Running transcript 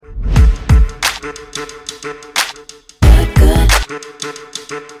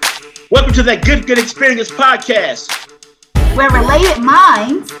Welcome to that Good Experience podcast, where related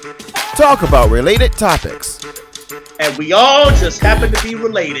minds talk about related topics. And we all just happen to be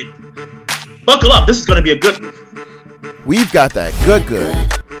related. Buckle up, this is going to be a good one. We've got that good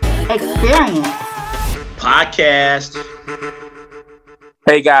experience podcast.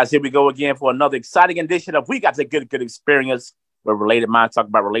 Hey guys, here we go again for another exciting edition of We Got the Good Experience, where related minds talk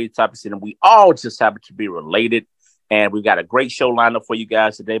about related topics, and we all just happen to be related. And we've got a great show lined up for you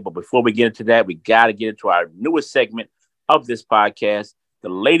guys today. But before we get into that, we got to get into our newest segment of this podcast, the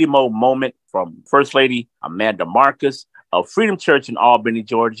Lady Mo Moment from First Lady Amanda Marcus of Freedom Church in Albany,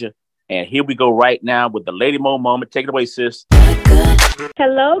 Georgia. And here we go right now with the Lady Mo Moment. Take it away, sis.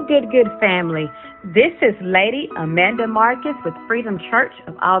 Hello, good family. This is Lady Amanda Marcus with Freedom Church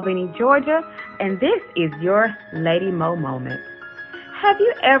of Albany, Georgia. And this is your Lady Mo Moment. Have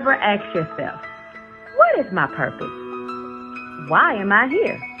you ever asked yourself, what is my purpose? Why am I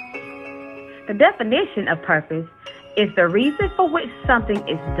here? The definition of purpose is the reason for which something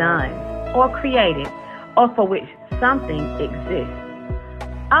is done or created or for which something exists.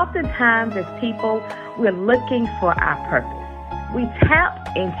 Oftentimes as people, we're looking for our purpose. We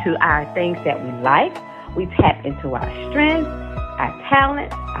tap into our things that we like. We tap into our strengths, our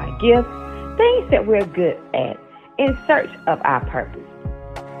talents, our gifts, things that we're good at in search of our purpose.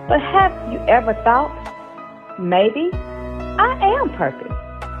 But have you ever thought, maybe I am purpose.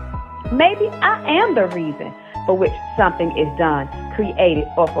 Maybe I am the reason for which something is done, created,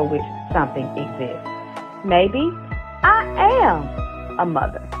 or for which something exists. Maybe I am a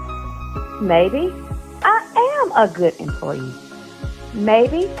mother. Maybe I am a good employee.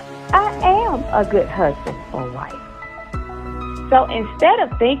 Maybe I am a good husband or wife. So instead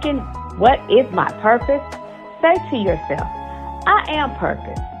of thinking, what is my purpose? Say to yourself, I am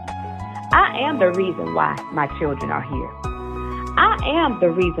purpose. I am the reason why my children are here. I am the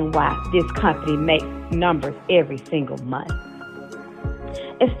reason why this company makes numbers every single month.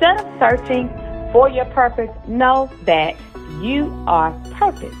 Instead of searching for your purpose, know that you are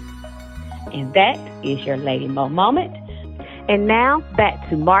purpose. And that is your Lady Mo Moment. And now back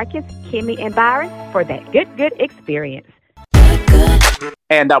to Marcus, Kimmy, and Byron for that good experience.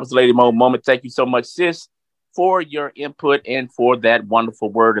 And that was the Lady Mo Moment. Thank you so much, sis, for your input and for that wonderful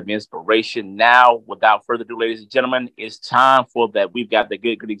word of inspiration. Now, without further ado, ladies and gentlemen, it's time for that We've Got the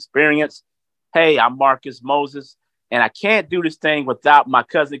Good Experience. Hey, I'm Marcus Moses, and I can't do this thing without my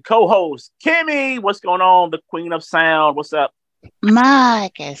cousin co-host, Kimmy. What's going on, the queen of sound? What's up?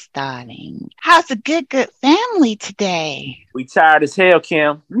 Marcus, darling. How's the good family today? We tired as hell,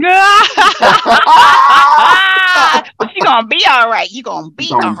 Kim. But you're going to be all right. You're going to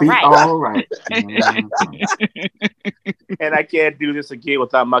be all right. And I can't do this again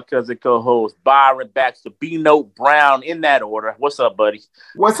without my cousin co-host, Byron Baxter, B-Note Brown, in that order. What's up, buddy?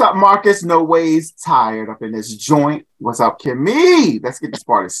 What's up, Marcus? No ways tired up in this joint. What's up, Kimmy? Let's get this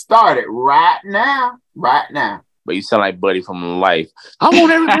party started right now. But you sound like Buddy from Life. I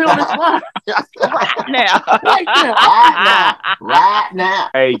want everybody on this line. Right now.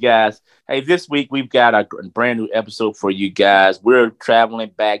 Hey, guys. Hey, this week we've got a brand new episode for you guys. We're traveling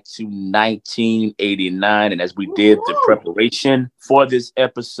back to 1989. And as we did the preparation for this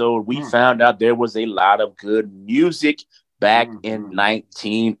episode, we found out there was a lot of good music back in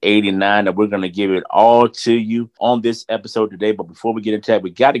 1989, and we're going to give it all to you on this episode today. But before we get into that,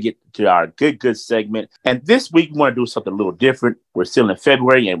 we got to get to our good segment. And this week, we want to do something a little different. We're still in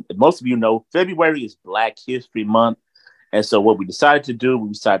February, and most of you know February is Black History Month. And so what we decided to do, we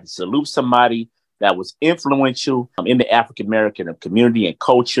decided to salute somebody that was influential in the African-American community and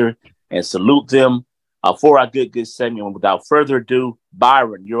culture, and salute them for our good segment. And without further ado,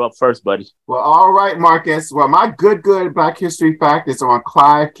 Byron, you're up first, buddy. Well, all right, Marcus. Well, my good Black History fact is on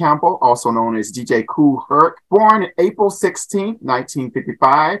Clive Campbell, also known as DJ Kool Herc. Born April 16,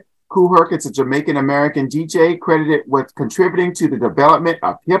 1955, Kool Herc is a Jamaican-American DJ credited with contributing to the development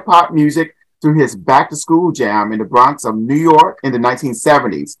of hip-hop music through his back-to-school jam in the Bronx of New York in the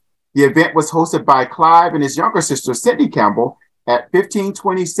 1970s. The event was hosted by Clive and his younger sister, Cindy Campbell, at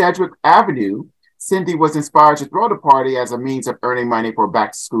 1520 Sedgwick Avenue. Cindy was inspired to throw the party as a means of earning money for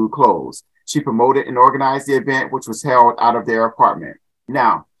back-to-school clothes. She promoted and organized the event, which was held out of their apartment.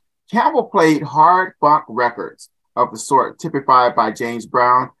 Now, Campbell played hard funk records of the sort typified by James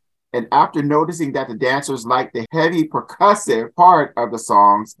Brown, and after noticing that the dancers liked the heavy percussive part of the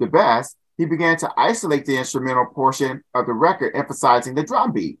songs the best, he began to isolate the instrumental portion of the record, emphasizing the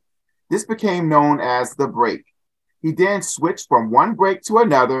drum beat. This became known as the break. He then switched from one break to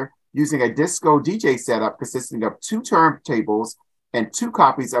another, using a disco DJ setup consisting of 2 turntables and 2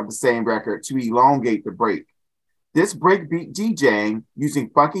 copies of the same record to elongate the break. This breakbeat DJing using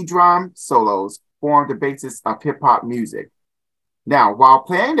funky drum solos formed the basis of hip-hop music. Now, while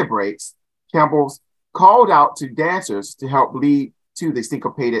playing the breaks, Campbell called out to dancers to help lead to the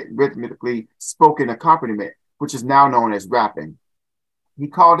syncopated, rhythmically spoken accompaniment, which is now known as rapping. He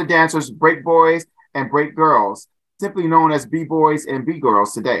called the dancers break boys and break girls, simply known as B-boys and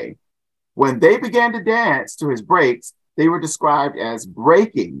B-girls today. When they began to dance to his breaks, they were described as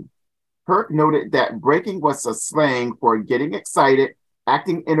breaking. Herc noted that breaking was a slang for getting excited,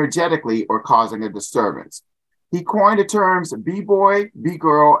 acting energetically, or causing a disturbance. He coined the terms B-boy,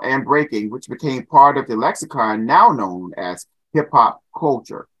 B-girl, and breaking, which became part of the lexicon now known as hip-hop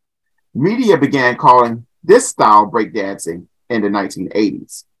culture. Media began calling this style breakdancing in the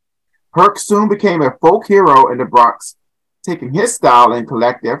 1980s. Herc soon became a folk hero in the Bronx, taking his style and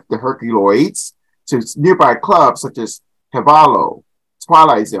collective, the Herculoids, to nearby clubs such as Cavallo,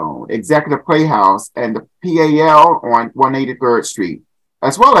 Twilight Zone, Executive Playhouse, and the PAL on 183rd Street,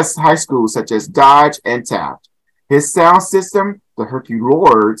 as well as high schools such as Dodge and Taft. His sound system, the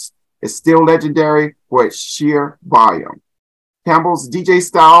Herculoids, is still legendary for its sheer volume. Campbell's DJ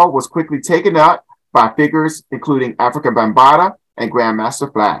style was quickly taken up by figures including Afrika Bambaataa and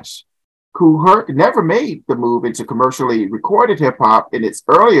Grandmaster Flash. Kool Herc never made the move into commercially recorded hip-hop in its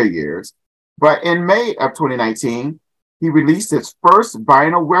earlier years, but in May of 2019, he released his first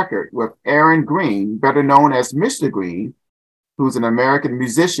vinyl record with Aaron Green, better known as Mr. Green, who's an American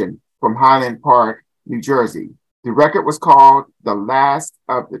musician from Highland Park, New Jersey. The record was called The Last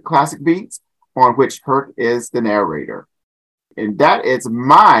of the Classic Beats, on which Herc is the narrator. And that is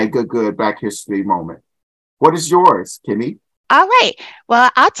my good Black History moment. What is yours, Kimmy? All right. Well,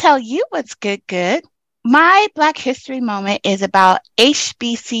 I'll tell you what's good. My Black History moment is about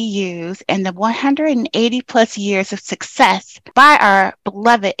HBCUs and the 180 plus years of success by our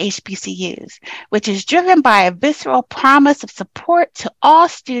beloved HBCUs, which is driven by a visceral promise of support to all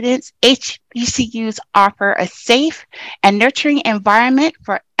students. HBCUs offer a safe and nurturing environment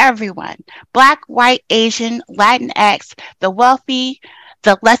for everyone: Black, white, Asian, Latinx, the wealthy,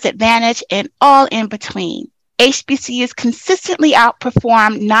 the less advantaged, and all in between. HBCUs consistently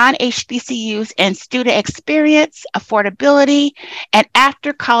outperform non-HBCUs in student experience, affordability, and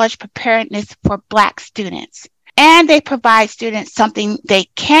after-college preparedness for Black students. And they provide students something they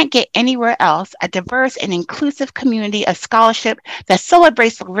can't get anywhere else: a diverse and inclusive community of scholarship that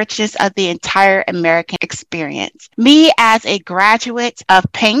celebrates the richness of the entire American experience. Me, as a graduate of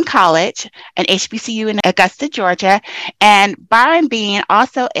Payne College, an HBCU in Augusta, Georgia, and Byron being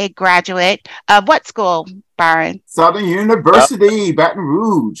also a graduate of what school, Byron? Southern University, Baton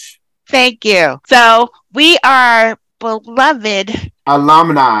Rouge. Thank you. So we are beloved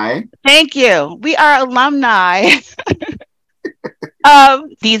alumni. Thank you. We are alumni of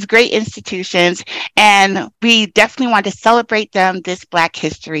these great institutions, and we definitely want to celebrate them this Black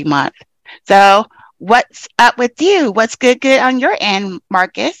History Month. So what's up with you? What's good on your end,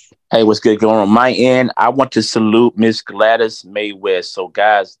 Marcus? Hey, what's good going on my end? I want to salute Miss Gladys May West. So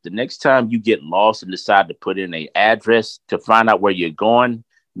guys, the next time you get lost and decide to put in an address to find out where you're going,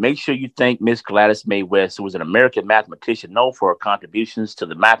 make sure you thank Miss Gladys May West, who was an American mathematician known for her contributions to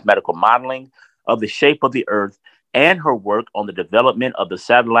the mathematical modeling of the shape of the Earth and her work on the development of the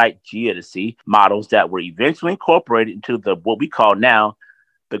satellite geodesy models that were eventually incorporated into what we call now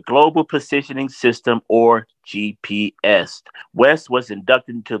the Global Positioning System, or GPS. West was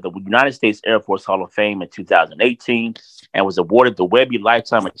inducted into the United States Air Force Hall of Fame in 2018 and was awarded the Webby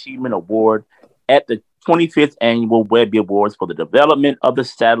Lifetime Achievement Award at the 25th Annual Webby Awards for the development of the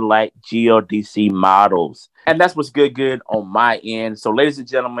satellite geodesy models. And that's what's good on my end. So, ladies and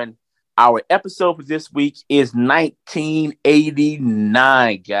gentlemen, our episode for this week is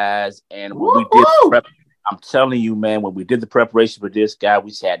 1989, guys. And when we did I'm telling you, man, when we did the preparation for this, guy,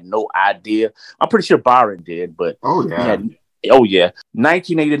 we just had no idea. I'm pretty sure Byron did, but oh yeah.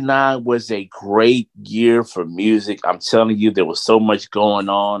 1989 was a great year for music. I'm telling you, there was so much going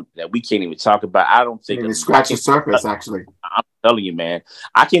on that we can't even talk about. I don't think it's scratch the surface, actually. I'm telling you, man,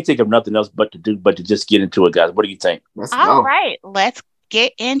 I can't think of nothing else but to just get into it, guys. What do you think? All right, let's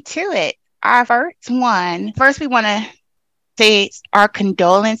get into it. Our first, we want to say our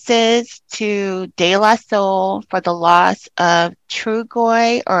condolences to De La Soul for the loss of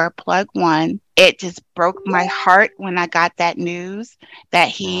Trugoy, or Plug One. It just broke my heart when I got that news that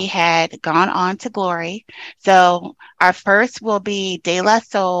he had gone on to glory. So our first will be De La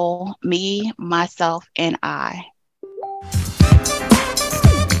Soul, Me, Myself, and I.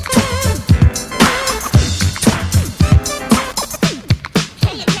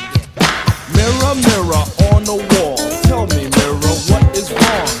 Mirror, mirror on the wall, tell me, mirror, what is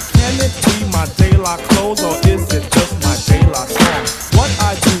wrong? Can it be my De La clothes, or is it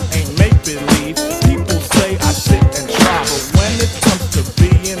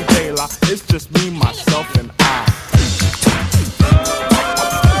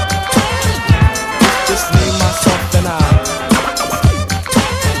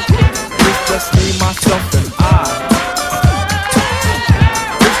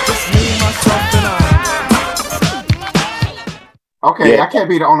Okay, Yeah. I can't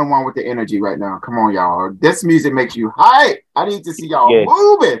be the only one with the energy right now. Come on, y'all. This music makes you hype. I need to see y'all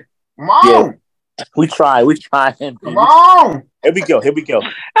moving. Come on. Yeah. We try. Come on. Here we go.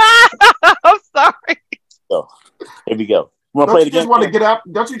 I'm sorry. So, here we go. You want to Don't play you it again? just want to get up?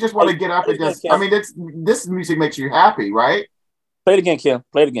 Don't you just want to get up and just? I mean, this music makes you happy, right? Play it again, Kim.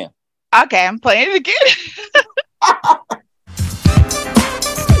 Play it again. Okay, I'm playing it again.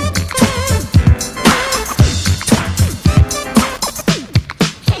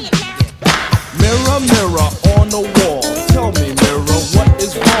 Mirror, mirror on the wall. Tell me, mirror, what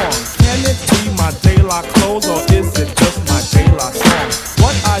is wrong? Can it be my daylight clothes or is it just my daylight song?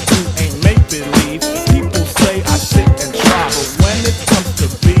 What I do ain't make believe. People say I sit and try, but when it comes to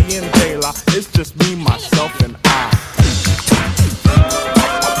being daylight, it's just me, myself, and I. It's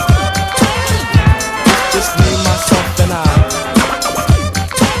just me, myself, and I.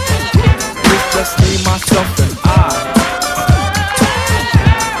 It's just me, myself, and I.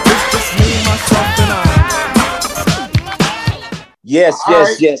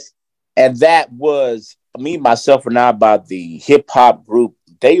 Yes. And that was Me, Myself, and I by the hip hop group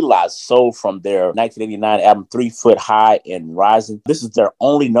De La Soul from their 1989 album 3 Foot High and Rising. This is their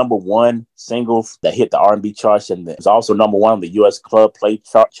only number one single that hit the R&B charts, and it's also number one on the U.S. Club Play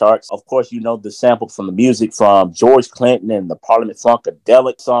charts. Of course, you know the sample from the music from George Clinton and the Parliament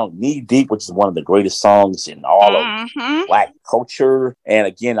Funkadelic song Knee Deep, which is one of the greatest songs in all of Black culture. And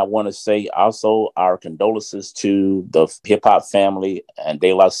again, I want to say also our condolences to the hip-hop family and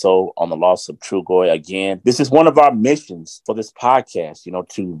De La Soul on the loss of Trugoy. Again, this is one of our missions for this podcast, you know,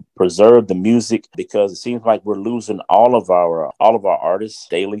 to preserve the music, because it seems like we're losing all of our artists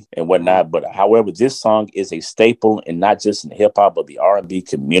daily and whatnot. But however, this song is a staple, and not just in hip hop, but the R&B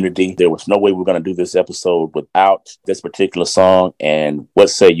community. There was no way we're going to do this episode without this particular song. And what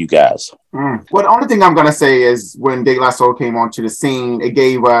say you guys? Well, the only thing I'm going to say is when De La Soul came onto the scene, it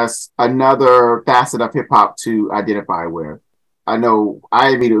gave us another facet of hip hop to identify with. I know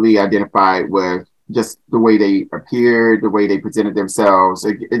I immediately identified with just the way they appeared, the way they presented themselves.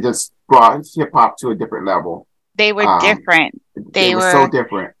 It just brought hip hop to a different level. They were different. They were so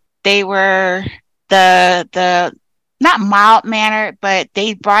different. They were the not mild mannered, but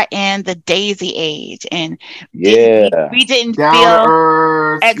they brought in the Daisy Age, and we didn't down feel to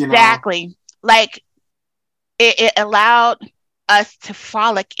earth, exactly, you know? Like it allowed us to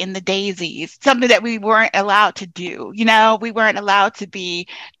frolic in the daisies, something that we weren't allowed to do. You know, we weren't allowed to be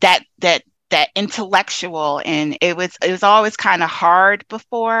that intellectual, and it was always kind of hard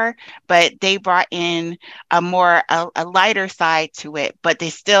before, but they brought in a lighter side to it, but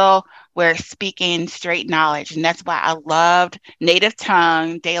they still were speaking straight knowledge. And that's why I loved Native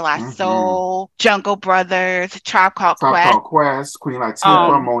Tongue, De La Soul, Jungle Brothers, Tribe Called Quest, Queen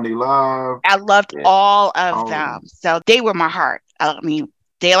Latifah, Monie Love. I loved all of them. So they were my heart. I mean,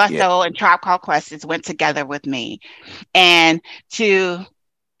 De La Soul and Tribe Called Quest went together with me. And to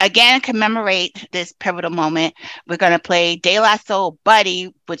again commemorate this pivotal moment, we're going to play De La Soul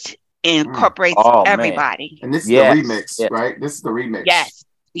Buddy, which incorporates everybody. Man. And this is the remix, right? This is the remix.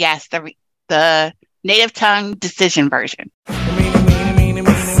 Yes, the Native Tongue Decision version.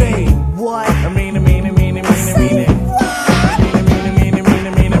 Say what?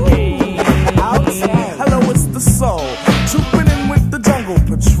 Hello, it's the soul, trooping in with the Jungle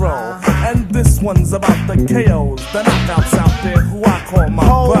Patrol. And this one's about the KOs, the knockouts out there who I call my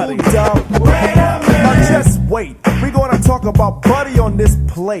buddy. Now just wait, we're gonna talk about Buddy on this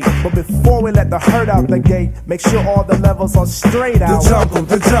plate. But before we let the herd out the gate, make sure all the levels are straight out. The jungle,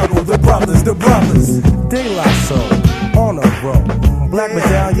 the brothers. De La Soul, on a roll. Black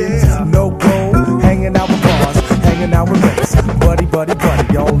medallions, no gold. Hanging out with bars, hanging out with mates. Buddy,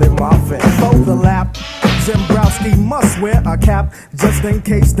 y'all in my face. For the lap, Zembrowski must wear a cap, just in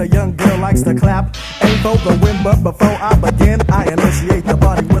case the young girl likes to clap. Ain't for the win, but before I begin, I initiate the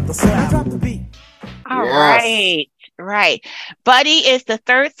body with the slap. Drop the beat. All right. Buddy is the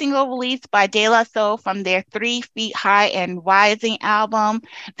third single released by De La Soul from their 3 Feet High and Rising album.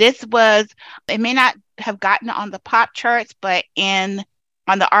 It may not have gotten on the pop charts, but on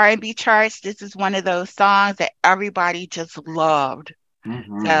the R&B charts, this is one of those songs that everybody just loved.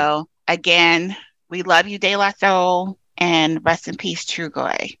 So again, we love you, De La Soul, and rest in peace,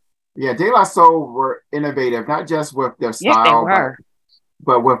 Trugoy. Yeah, De La Soul were innovative, not just with their style, they were.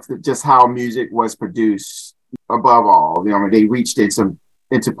 but with just how music was produced. Above all, you know, they reached into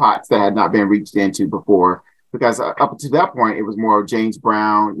pots that had not been reached into before. Because up to that point, it was more James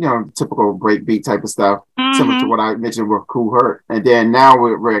Brown, you know, typical breakbeat type of stuff, similar to what I mentioned with Kool Herc. And then now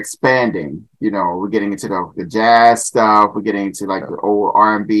we're expanding. You know, we're getting into the jazz stuff. We're getting into like the old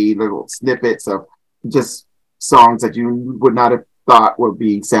R&B little snippets of just songs that you would not have thought would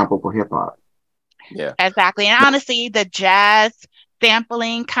be sampled for hip hop. Yeah. Exactly. And honestly, the jazz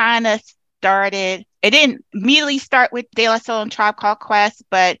sampling kind of started. It didn't immediately start with De La Soul and Tribe Called Quest,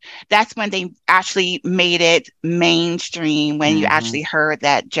 but that's when they actually made it mainstream, when you actually heard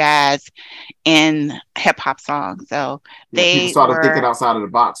that jazz in hip hop songs. So people started thinking outside of the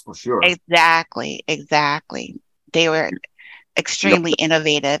box for sure. Exactly. They were extremely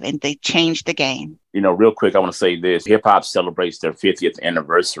innovative, and they changed the game. Real quick, I want to say this. Hip hop celebrates their 50th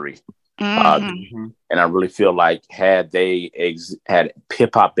anniversary. And I really feel like had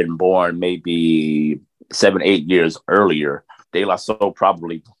hip hop been born maybe 7-8 years earlier, De La Soul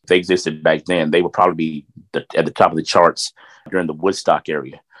probably, if they existed back then, they would probably be at the top of the charts during the Woodstock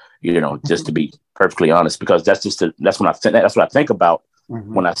area. Just to be perfectly honest, because that's what I think about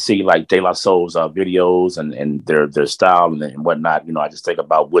when I see like De La Soul's videos and their style and whatnot. I just think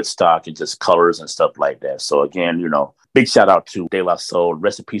about Woodstock and just colors and stuff like that. So again, big shout out to De La Soul.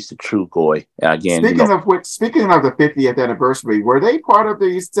 Rest in peace to Trugoy. And again, speaking of the 50th anniversary, were they part of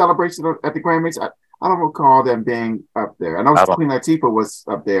the celebration at the Grammys? I don't recall them being up there. I know Queen Latifah was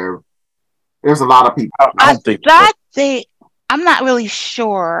up there. There's a lot of people. I think I'm not really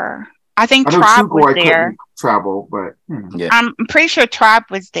sure. I think Tribe was there. Travel, but I'm pretty sure Tribe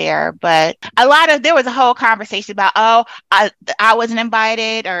was there, but there was a whole conversation about, I wasn't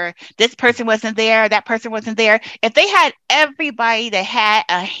invited, or this person wasn't there, that person wasn't there. If they had everybody that had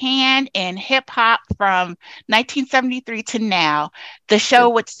a hand in hip hop from 1973 to now, the show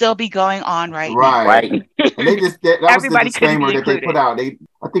would still be going on right now. Right. And they just that was the disclaimer that they put out. I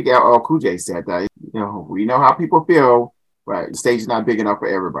think LL Cool J said that. We know how people feel. Right, the stage is not big enough for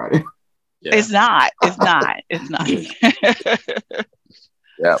everybody. Yeah. It's not.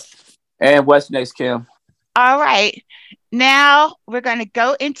 Yeah. And what's next, Kim? All right. Now we're going to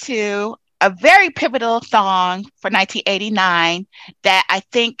go into a very pivotal song for 1989 that I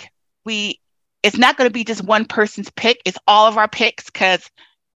think it's not going to be just one person's pick. It's all of our picks, because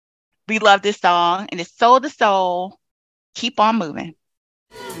we love this song, and it's Soul II Soul. Keep on moving.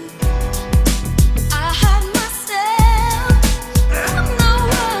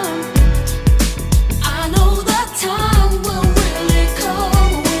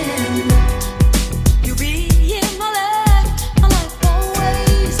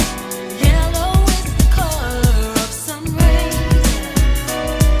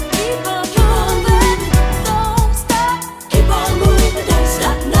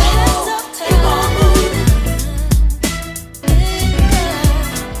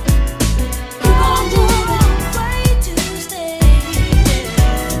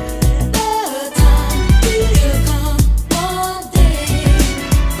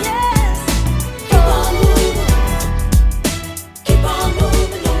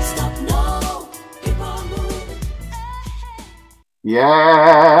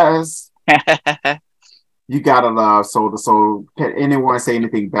 Yes. You gotta love Soul II Soul. Can anyone say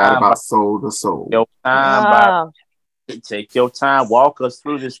anything bad about Soul II Soul? Take your time. Walk us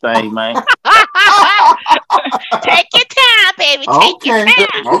through this thing, man. Take your time, baby. Take your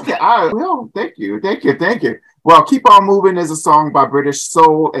time. Okay. Thank you. Well, Keep On Moving is a song by British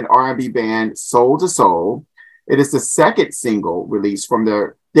soul and R&B band Soul II Soul. It is the second single released from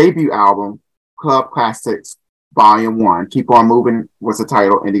their debut album, Club Classics Volume 1. Keep On Moving was the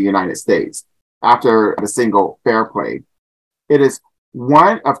title in the United States after the single Fair Play. It is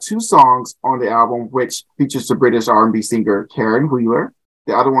one of two songs on the album which features the British R&B singer Karen Wheeler,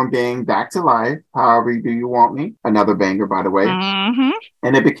 the other one being Back to Life, However Do You Want Me, another banger, by the way. Mm-hmm.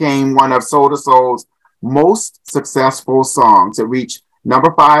 And it became one of Soul II Soul's most successful songs. It reached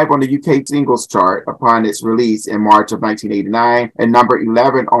number 5 on the UK singles chart upon its release in March of 1989, and number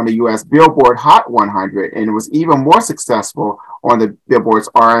 11 on the US Billboard Hot 100, and it was even more successful on the Billboard's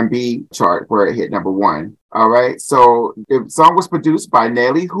R&B chart, where it hit number 1. All right, so the song was produced by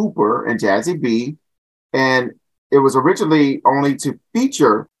Nelly Hooper and Jazzy B, and it was originally only to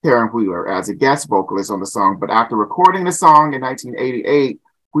feature Karen Wheeler as a guest vocalist on the song, but after recording the song in 1988,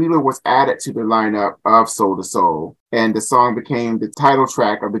 Wheeler was added to the lineup of Soul II Soul, and the song became the title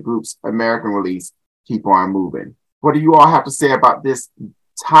track of the group's American release, Keep On Moving. What do you all have to say about this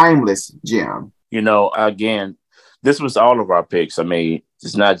timeless gem? Again, this was all of our picks. I mean,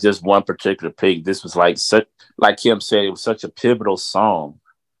 it's not just one particular pick. This was like Kim said, it was such a pivotal song.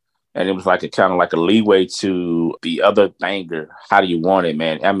 And it was like a kind of like a leeway to the other banger, How Do You Want It,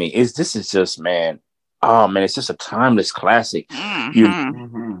 man? I mean, this is just, man, oh man, it's just a timeless classic.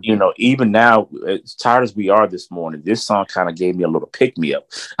 Mm-hmm. Even now, as tired as we are this morning, this song kind of gave me a little pick me up.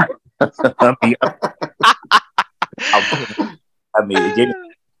 I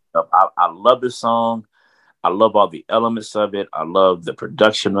love this song. I love all the elements of it. I love the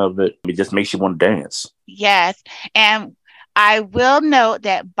production of it. It just makes you want to dance. Yes. And I will note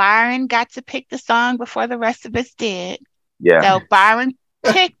that Byron got to pick the song before the rest of us did. Yeah. So Byron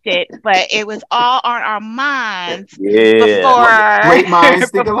picked it, but it was all on our minds before. Great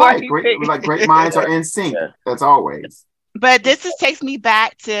minds think alike. Great minds are in sync. Yeah. That's always. But this takes me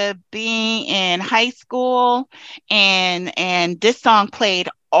back to being in high school, and this song played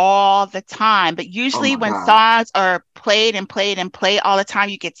all the time. But usually when songs are played and played and played all the time,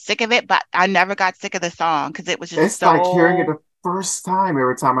 you get sick of it. But I never got sick of the song because it was just it's like hearing it the first time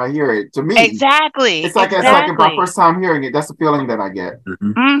every time I hear it. To me, exactly. It's like my first time hearing it. That's the feeling that I get.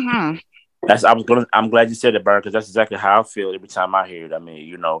 Mm-hmm. Mm-hmm. I'm glad you said it, Byron, because that's exactly how I feel every time I hear it. I mean,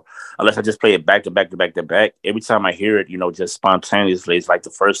 you know, unless I just play it back to back to back to back, every time I hear it, you know, just spontaneously, it's like I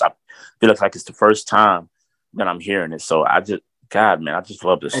feel like it's the first time that I'm hearing it. So I just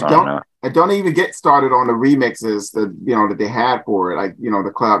love this song, man. And don't even get started on the remixes that they had for it, like, you know, the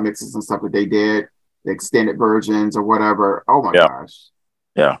club mixes and stuff that they did, the extended versions or whatever. Oh my gosh.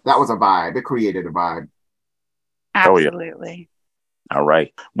 Yeah. That was a vibe. It created a vibe. Absolutely. All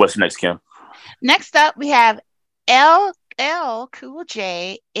right. What's next, Kim? Next up, we have LL Cool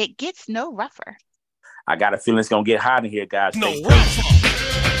J. It Gets No Rougher. I got a feeling it's gonna get hot in here, guys. No rougher.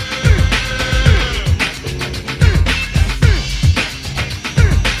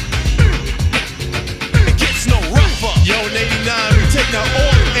 It gets no rougher. Yo, in 89, we taking out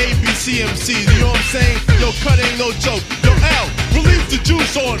all the ABC MCs. You know what I'm saying? Yo, cut ain't no joke. Yo, L, release the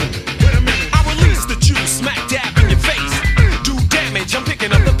juice on him. Wait a minute. I release the juice, smack dab in your face. Do damage, I'm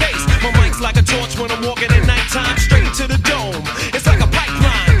picking up the bass. My mic's like a torch when I'm walking at nighttime, straight to the dome. It's like a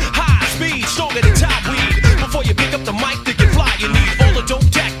pipeline, high speed, stronger than top weed. Before you pick up the mic to get fly, you need all the dope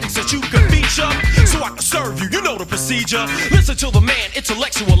tactics that you can feature, so I can serve you. You know the procedure. Listen to the man,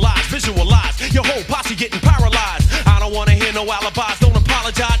 intellectualize, visualize. Your whole posse getting paralyzed. I don't wanna hear no alibis, don't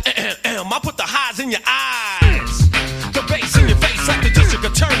apologize. I put the highs in your eyes, the bass in your face like the district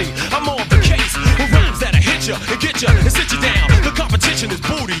attorney. I'm on the case with rhymes that'll hit you and get you and sit you down. The competition is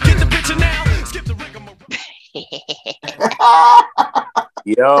booty. Get the picture now. Skip the rigmarole.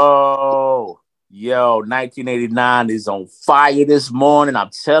 Yo, 1989 is on fire this morning.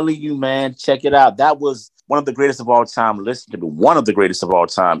 I'm telling you, man, check it out. That was one of the greatest of all time. Listen to me, one of the greatest of all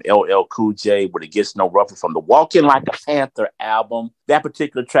time. LL Cool J with It Gets No Rougher from the Walking Like a Panther album. That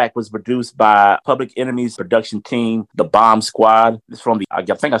particular track was produced by Public Enemy's production team, The Bomb Squad. It's from I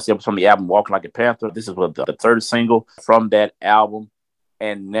think I said it was from the album Walking Like a Panther. This is the third single from that album.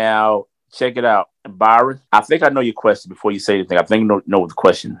 And now, check it out. Byron, I think I know your question before you say anything. I think you know what the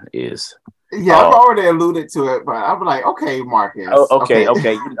question is. Yeah, I've already alluded to it, but I'm like, okay, Marcus. Okay.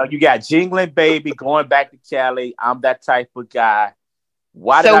 You got Jingling Baby, Going Back to Cali. I'm That Type of Guy.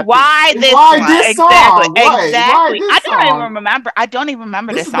 Why this song? Exactly. I don't even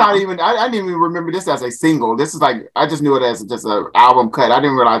remember this song. I didn't even remember this as a single. This is like, I just knew it as just an album cut. I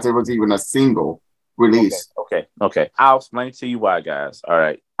didn't realize it was even a single release. Okay. I'll explain to you why, guys. All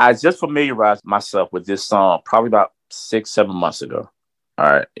right. I just familiarized myself with this song probably about 6-7 months ago. All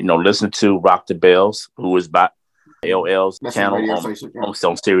right. You know, listen to Rock the Bells, who is by LL's channel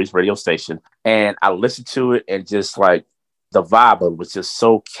on Sirius radio station. And I listened to it and just like the vibe was just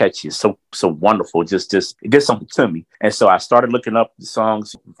so catchy, so wonderful. Just it did something to me. And so I started looking up the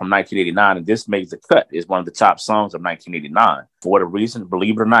songs from 1989, and this made the cut. It's one of the top songs of 1989. For whatever reason,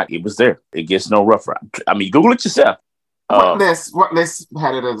 believe it or not, it was there. It Gets No Rougher. I mean, Google it yourself. What list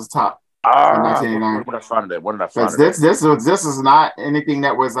had it at the top? What did I find it? This is not anything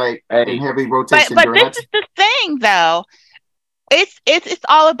that was like in heavy rotation. But this is the thing, though. It's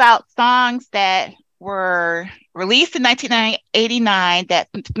all about songs that were released in 1989 that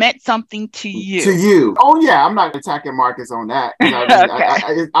meant something to you. Oh yeah, I'm not attacking Marcus on that.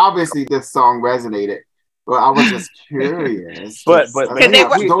 Obviously, this song resonated. Well, I was just curious. But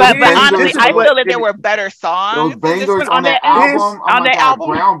honestly, I feel that there were better songs. Those bangers on that album.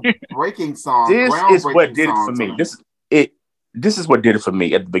 Groundbreaking songs. This is what did it for me. This is what did it for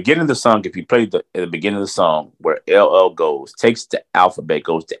me. At the beginning of the song, if you play at the beginning of the song, where LL takes the alphabet,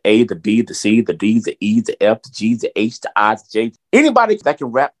 goes to A, the B, the C, the D, the E, the F, the G, the H, the I, the J. Anybody that can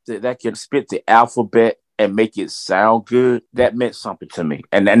rap, that can spit the alphabet and make it sound good, that meant something to me.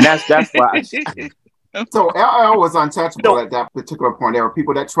 And that's why So LL was untouchable at that particular point. There were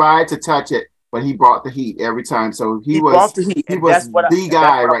people that tried to touch it, but he brought the heat every time. So he was the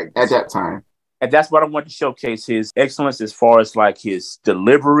guy at that time. And that's what I want to showcase, his excellence as far as like his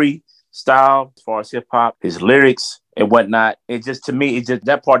delivery style, as far as hip hop, his lyrics and whatnot. It just, to me,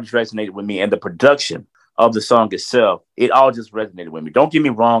 that part just resonated with me. And the production of the song itself, it all just resonated with me. Don't get me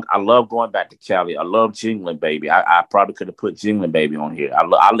wrong. I love Going Back to Cali. I love Jingling Baby. I probably could have put Jingling Baby on here.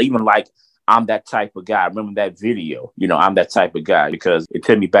 I even like I'm That Type of Guy. I remember that video, I'm That Type of Guy, because it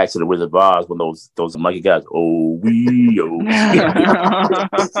took me back to the Wizard of Oz when those monkey guys,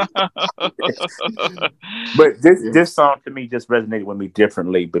 But this song to me just resonated with me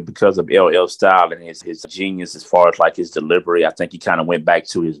differently, but because of LL Style and his genius as far as like his delivery, I think he kind of went back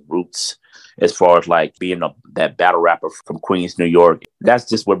to his roots as far as like being that battle rapper from Queens, New York. That's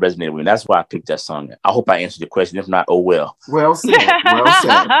just what resonated with me. That's why I picked that song. I hope I answered your question. If not, oh well. Well said. Well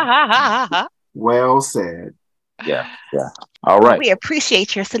said. Well said. Yeah. All right. We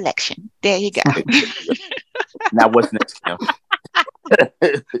appreciate your selection. There you go. Now what's next, Kim?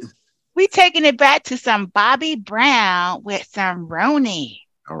 We taking it back to some Bobby Brown with some Roni.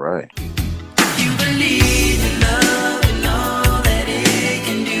 All right. You believe in love and all that it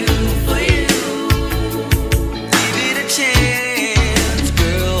can do for you. Give it a chance,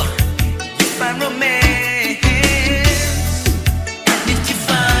 girl. You find romance. And if you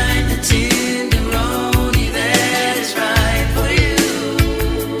find the tenderoni that is right for you,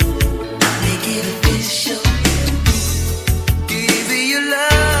 make it official. Give it your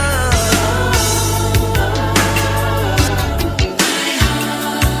love.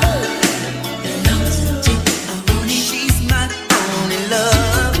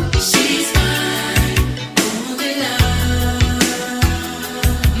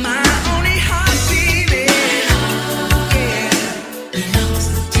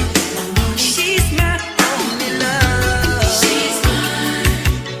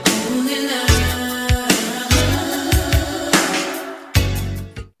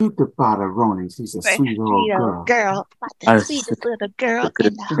 About a Roni, she's a sweet little girl. Like the sweetest little girl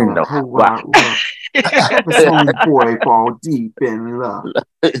in the whole wide world. This only boy fall deep in love.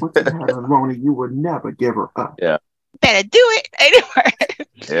 What you had a Roni, you would never give her up. Yeah. Better do it. Anyway.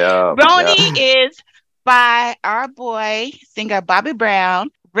 Yeah. Roni is by our boy, singer Bobby Brown,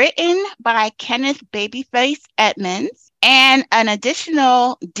 written by Kenneth Babyface Edmonds, and an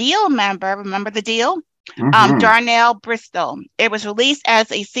additional Deal member. Remember the Deal? Darnell Bristol. It was released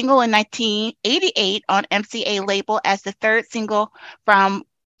as a single in 1988 on MCA label as the third single from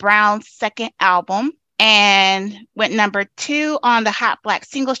Brown's second album, and went number 2 on the Hot Black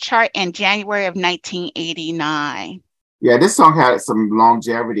Singles Chart in January of 1989. Yeah, this song had some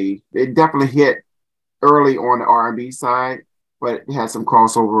longevity. It definitely hit early on the R&B side, but it had some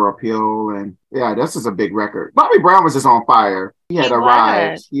crossover appeal, and yeah, this is a big record. Bobby Brown was just on fire. He had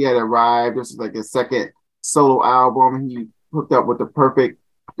arrived. This is like his second solo album. He hooked up with the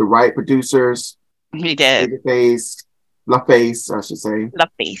right producers. He did. LaFace, I should say.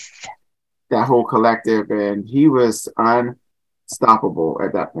 LaFace. That whole collective, and he was unstoppable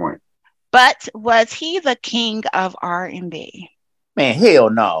at that point. But was he the king of R&B? Man, hell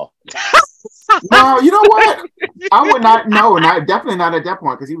no. No, you know what? I would not know, definitely not at that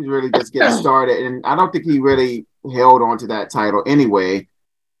point, because he was really just getting started, and I don't think he really held on to that title anyway.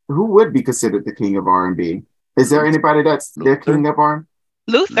 Who would be considered the king of R&B? Is there anybody that's the king of R&B?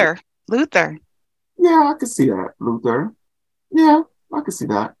 Luther. Yeah, I could see that. Luther. Yeah, I could see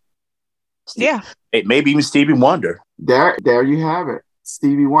that. Yeah. Maybe even Stevie Wonder. There you have it.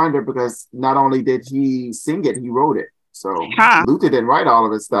 Stevie Wonder, because not only did he sing it, he wrote it. So Luther didn't write all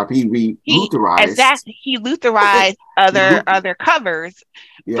of his stuff. He Lutherized. Exactly. He Lutherized other covers.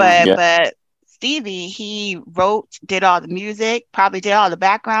 Yeah. But Stevie, he wrote, did all the music, probably did all the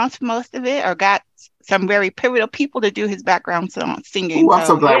backgrounds for most of it, or got some very pivotal people to do his background singing. I'm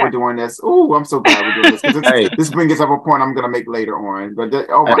so glad we're doing this. I'm so glad we're doing this. This brings us up a point I'm going to make later on. But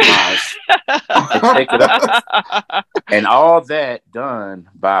oh my gosh. Take it up. And all that done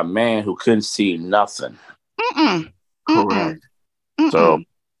by a man who couldn't see nothing. Correct. So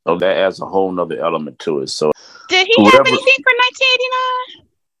that adds a whole nother element to it. So did he have anything for 1989?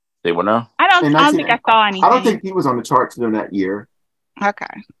 They were no. I don't think I saw anything. I don't think he was on the charts during that year. Okay.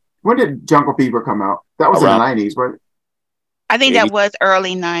 When did Jungle Fever come out? That was in the 90s, right? I think 80s? That was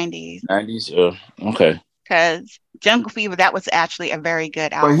early 90s. 90s, okay. Because Jungle Fever, that was actually a very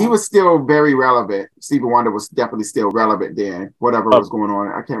good album. But he was still very relevant. Stevie Wonder was definitely still relevant then. Whatever was going on,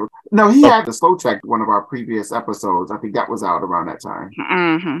 I can't remember. No, he had the slow track, one of our previous episodes. I think that was out around that time.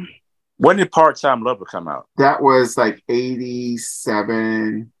 Mm-hmm. When did Part-Time Lover come out? That was like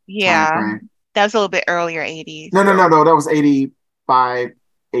 87. Yeah. That was a little bit earlier, 80s. No. That was 85,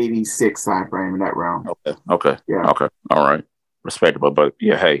 86 time frame in that round. Okay. Yeah. Okay. All right. Respectable. But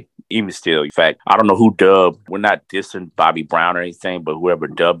yeah, hey, even still. In fact, I don't know who dubbed. We're not dissing Bobby Brown or anything, but whoever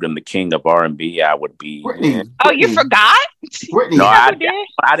dubbed him the king of R&B, I would be. Whitney. Oh, you forgot? Whitney. No, I didn't.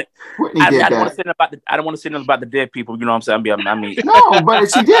 Whitney I did don't want that. to say nothing about I don't want to say nothing about the dead people. You know what I'm saying? I mean, No,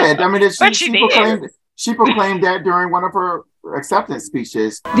 but she did. I mean, But she did. she proclaimed that during one of her acceptance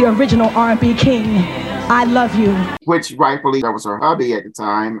speeches, The original R&B king. I love you. which rightfully that was her hubby at the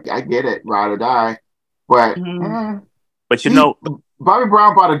time. I get it, ride or die. But but you know, Bobby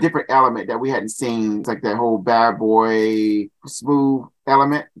Brown brought a different element that we hadn't seen. It's like that whole bad boy, smooth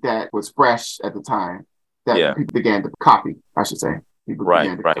element that was fresh at the time that people began to copy, I should say.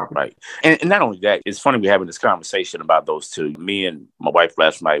 Right. And not only that, it's funny we're having this conversation about those two. Me and my wife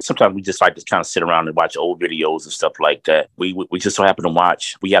last night, sometimes we just like to kind of sit around and watch old videos and stuff like that. We just so happen to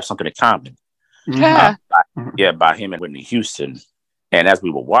watch, we have something in common. Yeah. By him and Whitney Houston. And as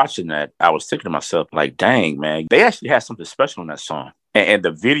we were watching that, I was thinking to myself, like, dang, man, they actually had something special in that song. And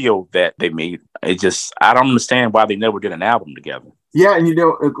the video that they made, I don't understand why they never did an album together. Yeah, and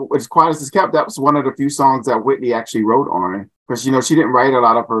as quiet as it's kept, that was one of the few songs that Whitney actually wrote on. Because, she didn't write a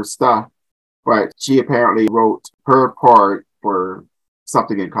lot of her stuff, but she apparently wrote her part for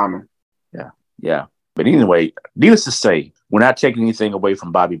Something in Common. Yeah. But anyway, needless to say, we're not taking anything away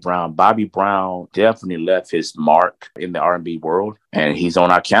from Bobby Brown. Bobby Brown definitely left his mark in the R&B world, and he's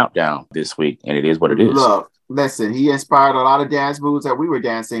on our countdown this week, and it is what it is. Look, listen, he inspired a lot of dance moves that we were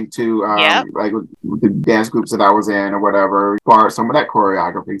dancing to, like with the dance groups that I was in or whatever, inspired some of that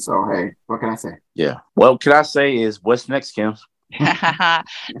choreography. So, hey, what can I say? Yeah. Well, can I say is what's next, Kim?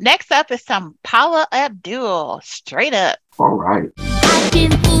 Next up is some Paula Abdul, straight up. All right. I've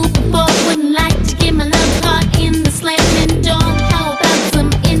been fooled before, wouldn't like to get my love caught in the slamming door. How about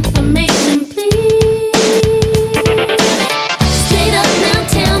some information, please? Straight up now,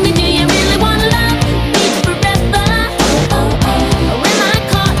 tell me, do you really wanna love me forever? Or am I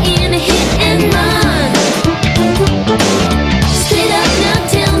caught in a hit and run? Straight up now,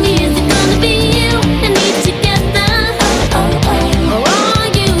 tell me, is it gonna be you and me together? Or are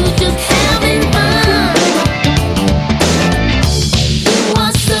you just having fun? You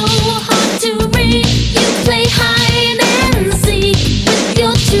are so hard to read. You play hide and seek with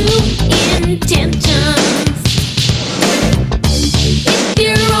your true intentions. If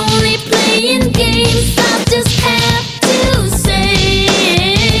you're only playing games, I'll just have to say,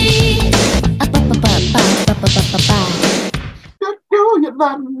 Do you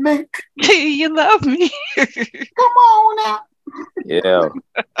love me? Do you love me? Come on now. Yeah.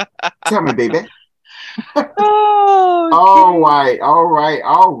 Tell me, baby. Oh,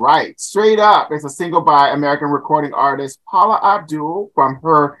 All right. Straight Up is a single by American recording artist Paula Abdul from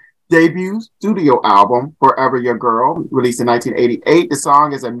her debut studio album, Forever Your Girl, released in 1988. The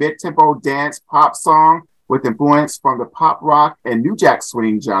song is a mid-tempo dance pop song with influence from the pop rock and new jack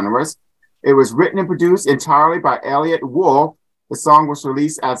swing genres. It was written and produced entirely by Elliot Wolf. The song was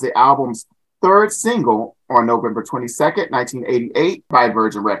released as the album's third single on November 22nd, 1988 by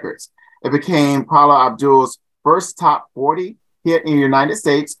Virgin Records. It became Paula Abdul's first top 40 hit in the United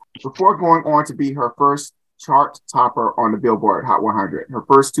States before going on to be her first chart topper on the Billboard Hot 100. Her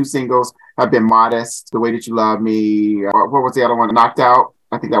first two singles have been Modest, The Way That You Love Me. What was the other one? Knocked Out.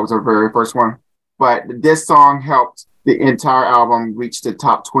 I think that was her very first one. But this song helped the entire album reach the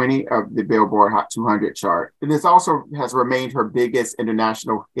top 20 of the Billboard Hot 200 chart. And this also has remained her biggest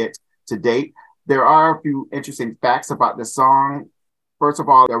international hit to date. There are a few interesting facts about the song. First of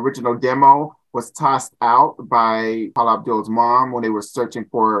all, the original demo was tossed out by Paula Abdul's mom when they were searching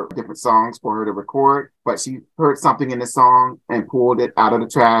for different songs for her to record. But she heard something in the song and pulled it out of the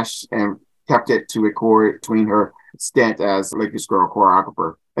trash and kept it to record between her stint as Lakers Girl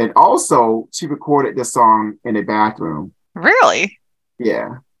choreographer. And also, she recorded this song in a bathroom. really?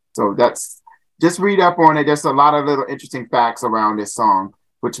 Yeah. So that's, just read up on it. There's a lot of little interesting facts around this song,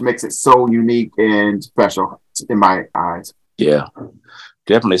 which makes it so unique and special in my eyes. Yeah.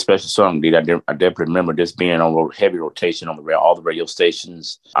 Definitely a special song, indeed. I definitely remember this being on heavy rotation on all the radio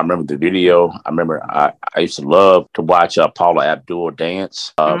stations. I remember the video. I remember I used to love to watch Paula Abdul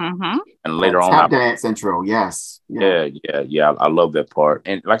dance. And later on, Tap dance intro, yes. Yeah. I love that part.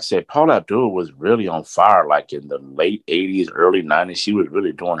 And like I said, Paula Abdul was really on fire, like in the late 80s, early 90s. She was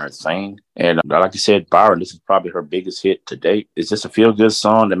really doing her thing. And like you said, Byron, this is probably her biggest hit to date. It's just a feel-good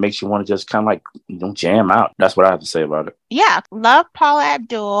song that makes you want to just kind of like, jam out. That's what I have to say about it. Yeah, love Paula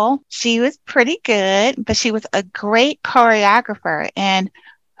Abdul. She was pretty good, but she was a great choreographer. And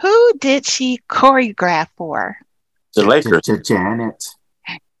who did she choreograph for? The Lakers. Janet.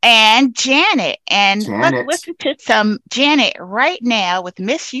 And Janet. And let's listen to some Janet right now with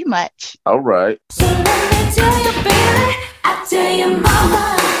Miss You Much. All right. So let me tell you, baby, I tell you,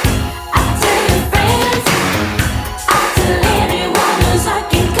 mama,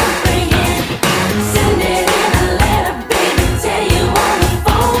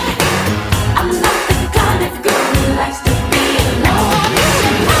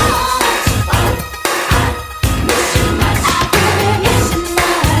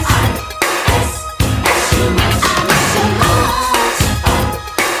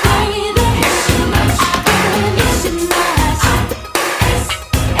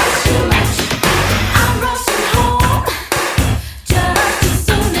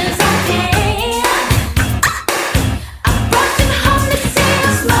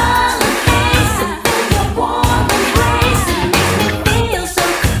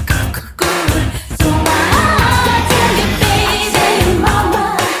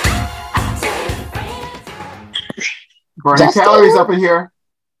 Burning That's the calories end? up in here.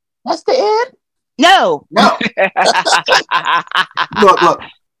 That's the end? No. No. Look.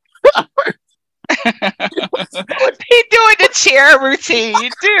 He doing the chair routine,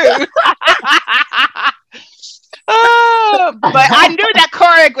 dude. Oh, but I knew that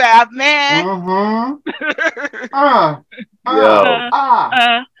choreograph, man.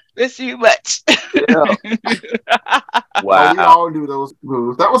 It's too much. Oh, we all knew those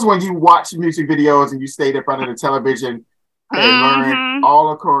moves. That was when you watched music videos and you stayed in front of the television and learned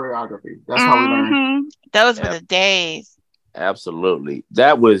all the choreography. That's how we learned. Those were the days. Absolutely.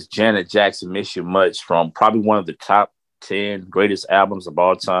 That was Janet Jackson, Miss You Much, from probably one of the top 10 greatest albums of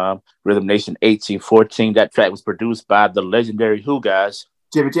all time, Rhythm Nation 1814. That track was produced by the legendary who, guys?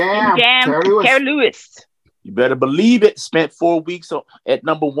 Jimmy Jam. Terry Lewis. You better believe it. Spent 4 weeks at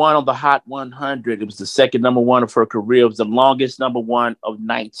number one on the Hot 100. It was the second number one of her career. It was the longest number one of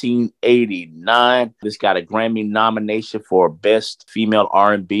 1989. This got a Grammy nomination for Best Female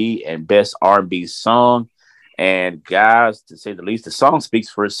R&B and Best R&B Song. And guys, to say the least, the song speaks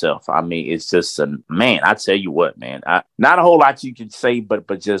for itself. I mean, it's just man. I tell you what, man. Not a whole lot you can say, but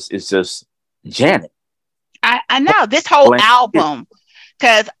it's just Janet. I know this whole album,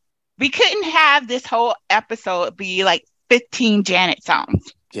 because we couldn't have this whole episode be like 15 Janet songs.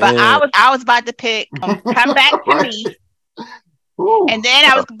 Yeah. But I was about to pick Come Back to Me. Ooh. And then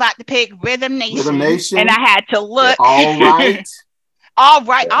I was about to pick Rhythm Nation. And I had to look. All right. All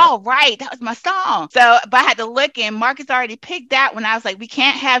right. That was my song. So, but I had to look, and Marcus already picked that when I was like, we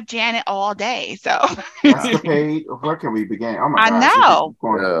can't have Janet all day. So where can we begin? Oh my gosh. I know.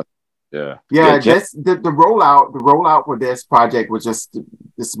 Yeah. That's the rollout for this project was just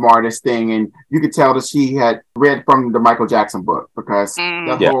the smartest thing. And you could tell that she had read from the Michael Jackson book, because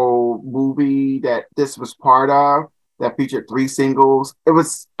the whole movie that this was part of that featured 3 singles, it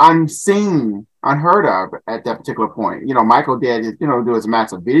was unseen, unheard of at that particular point. You know, Michael did, do his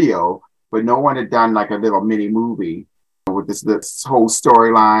massive video, but no one had done like a little mini movie with this whole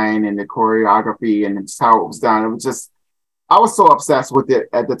storyline and the choreography and just how it was done. It was just, I was so obsessed with it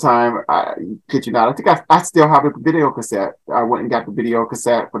at the time. I kid you not. I think I still have the video cassette. I went and got the video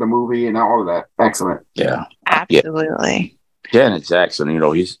cassette for the movie and all of that. Excellent. Yeah. Absolutely. Janet Jackson,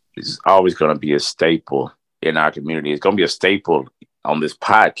 he's always going to be a staple in our community. It's going to be a staple on this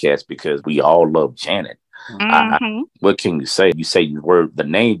podcast because we all love Janet. What can you say? You say the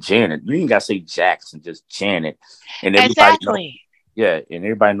name Janet. You ain't got to say Jackson, just Janet. And everybody and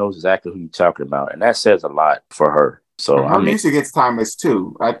everybody knows exactly who you're talking about. And that says a lot for her. So her music gets timeless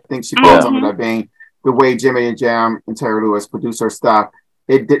too. I think she falls under that vein. The way Jimmy Jam and Terry Lewis produced her stuff,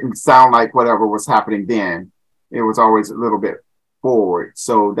 it didn't sound like whatever was happening then. It was always a little bit forward.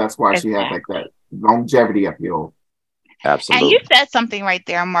 So that's why she had like that longevity appeal. Absolutely. And you said something right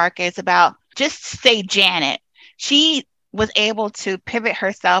there, Marcus, about just say Janet. She was able to pivot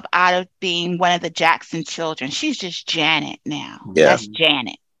herself out of being one of the Jackson children. She's just Janet now. Yeah. That's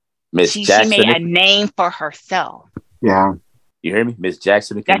Janet. Miss Jackson. She made a name for herself. Yeah. You hear me? Miss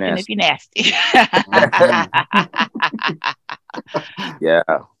Jackson if you're nasty. If you're nasty. Yeah.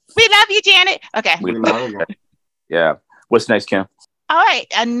 We love you, Janet. Okay. We love you. Yeah. What's next, Kim? All right.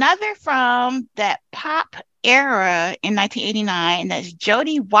 Another from that pop era in 1989. That's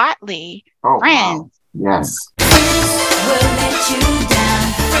Jody Watley. Oh, Friends. wow. Yes. Will let you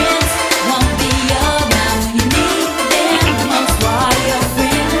down. Friends won't be around. You need them most while your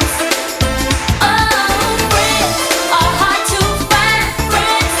friends. Oh, friends are hard to find.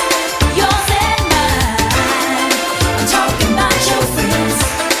 Friends, yours and mine. I'm talking about your friends.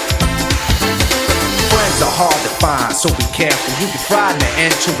 Friends are hard to find, so be careful. You can try to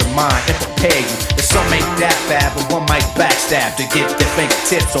enter the mind and prepare you. That some ain't that bad, but one might backstab to get their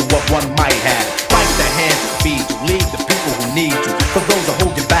fingertips on what one might have. Fight the hand to feed you, leave the people who need you. For those that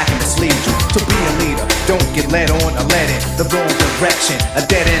hold you back and mislead you. To be a leader, don't get led on or led in the wrong direction. A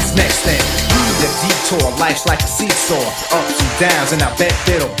dead end's next thing. Use a detour, life's like a seesaw. Ups and downs, and I bet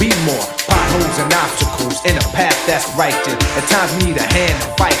there'll be more. Potholes and obstacles in a path that's righteous. At times need a hand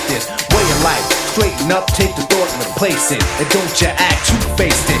to fight this way of life. Straighten up, take the thought and replace it. And don't you act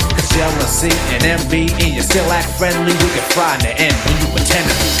two-faced it. Cause jealousy and envy, and you still act friendly, you get fried in the end when you pretend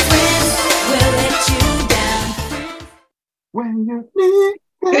to be. Friends will let you down. When you need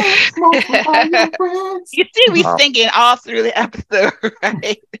most of all your friends. You see, we singing all through the episode,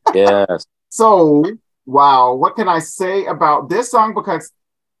 right? Yes. So, wow, what can I say about this song? Because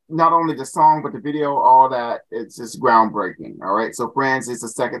not only the song, but the video, all that, it's just groundbreaking. All right. So Friends is the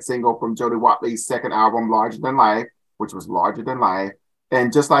second single from Jody Watley's second album, Larger Than Life, which was Larger Than Life.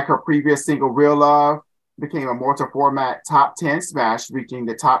 And just like her previous single, Real Love, became a multi-format top 10 smash, reaching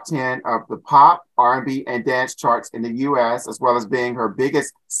the top 10 of the pop, R&B, and dance charts in the US, as well as being her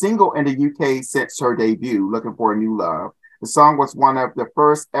biggest single in the UK since her debut, Looking for a New Love. The song was one of the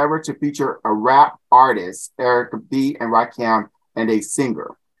first ever to feature a rap artist, Erica B. and Rakim, and a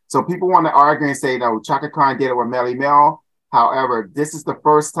singer. So people want to argue and say, no, Chaka Khan did it with Melly Mel. However, this is the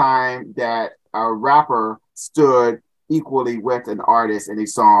first time that a rapper stood equally with an artist in a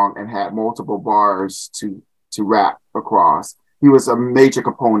song and had multiple bars to rap across. He was a major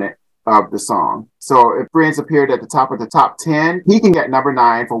component of the song. So if Friends appeared at the top of the top 10, peaking at number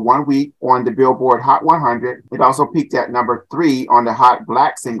 9 for 1 week on the Billboard Hot 100. It also peaked at number 3 on the Hot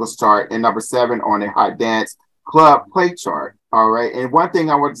Black Singles chart and number 7 on the Hot Dance Club Play chart. All right. And one thing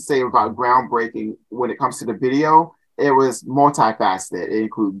I want to say about groundbreaking when it comes to the video, it was multifaceted. It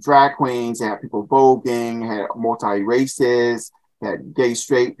included drag queens, it had people voguing, it had multi-races, it had gay,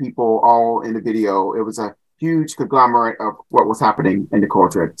 straight people all in the video. It was a huge conglomerate of what was happening in the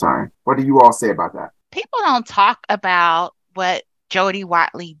culture at the time. What do you all say about that? People don't talk about what Jody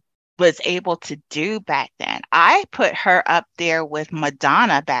Watley was able to do back then. I put her up there with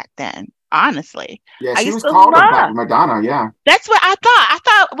Madonna back then, honestly. Yeah, I she used was to called a love- Black Madonna, yeah. That's what I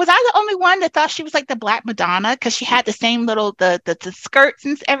thought. Was I the only one that thought she was like the Black Madonna? Because she had the same little, the skirts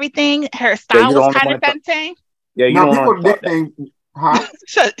and everything. Her style you don't was kind wanna of fencing. Yeah, you No, don't people want to talk that. nicknamed, huh?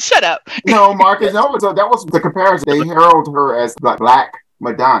 Shut up. No, Marcus, no, so that was the comparison. They heralded her as Black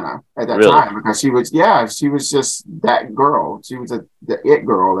Madonna at that Really? time because she was just that girl. She was the it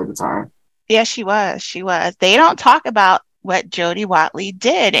girl at the time. Yeah, she was. She was. They don't talk about what Jody Watley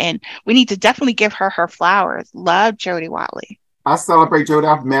did, and we need to definitely give her her flowers. Love Jody Watley. I celebrate Jodie.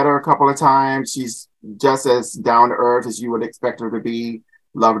 I've met her a couple of times. She's just as down to earth as you would expect her to be.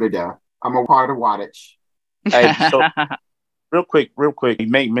 Love her to death. I'm a part of Wattage. Hey, so real quick, you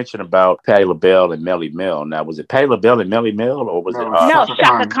made mention about Patti LaBelle and Melly Mel. Now, was it Patti LaBelle and Melly Mel, or was No, it No, Chaka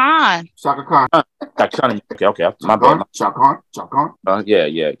Shaka Khan. Shaka Khan. Okay, my bad. Chaka Khan.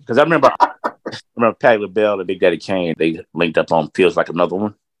 Yeah, because I remember Patti LaBelle and Big Daddy Kane. They linked up on "Feels Like Another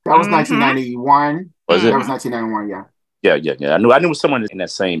One." That was Mhm. 1991. Was it? That was 1991, yeah. Yeah. I knew it was someone in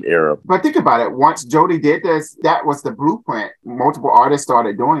that same era. But think about it. Once Jodie did this, that was the blueprint. Multiple artists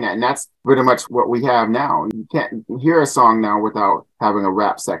started doing that. And that's pretty much what we have now. You can't hear a song now without having a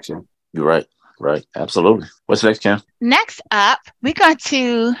rap section. You're right, absolutely. What's next, Kim? Next up, we're going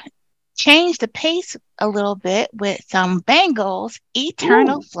to change the pace a little bit with some Bangles,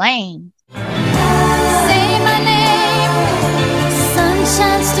 Eternal Flame. Say my name, sun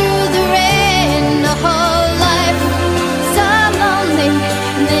shines through the rain, the whole life so lonely,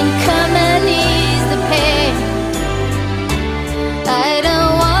 then come and ease the pain. I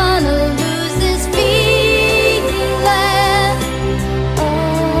don't wanna lose this feeling. Oh,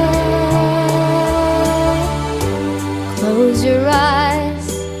 close your eyes,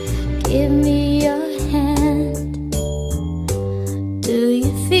 give me your hand. Do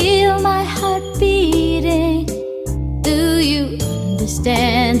you feel my heart beating? Do you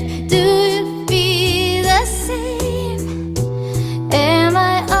understand? Do you feel the same? Am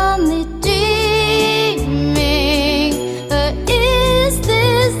I only dreaming? Or is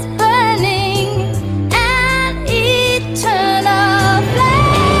this burning an eternal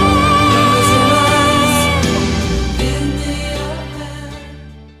flame?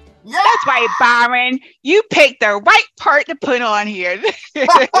 That's right, Byron. You picked the right part to put on here.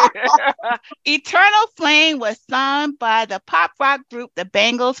 Eternal Flame was sung by the pop rock group The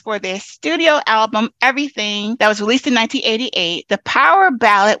Bangles for their studio album Everything that was released in 1988. The power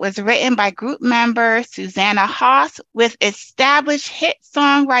ballad was written by group member Susanna Haas with established hit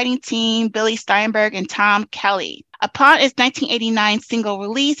songwriting team Billy Steinberg and Tom Kelly. Upon its 1989 single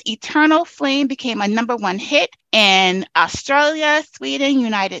release, Eternal Flame became a #1 hit in Australia, Sweden,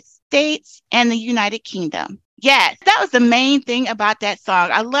 United States, and the United Kingdom. Yes, that was the main thing about that song.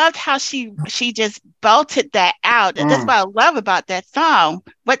 I loved how she just belted that out. And that's what I love about that song.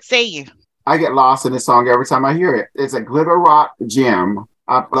 What say you? I get lost in this song every time I hear it. It's a glitter rock gem.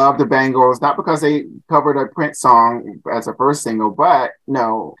 I love the Bangles, not because they covered a Prince song as a first single, but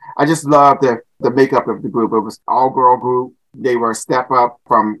no, I just love the makeup of the group. It was all-girl group. They were a step up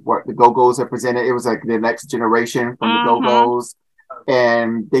from what the Go-Go's had presented. It was like the next generation from the Go-Go's.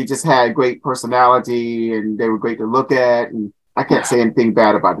 And they just had great personality and they were great to look at. And I can't say anything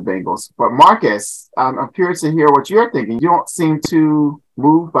bad about the Bangles. But Marcus, I'm curious to hear what you're thinking. You don't seem too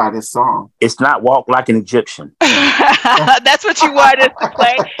moved by this song. It's not Walk Like an Egyptian. That's what you wanted to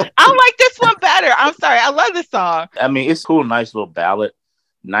play. I like this one better. I'm sorry. I love this song. I mean, it's cool, nice little ballad,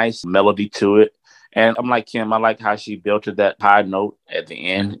 nice melody to it. And I'm like Kim, I like how she built to that high note at the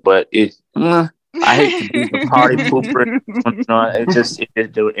end, but I hate to be the party pooper. You know, it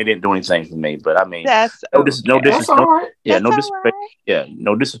didn't do anything for me. But I mean, That's no, no okay. That's all right. yeah, That's no all disrespect. right. Yeah,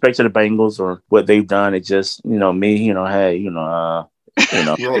 no disrespect to the Bengals or what they've done. It just, me, hey,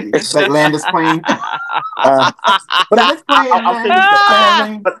 It's like Landis plane. But Landis plane. I'll say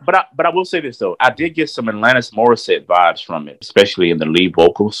this though. But I will say this though. I did get some Alanis Morissette vibes from it, especially in the lead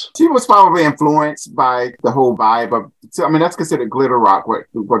vocals. She was probably influenced by the whole vibe of. So, I mean, that's considered glitter rock. What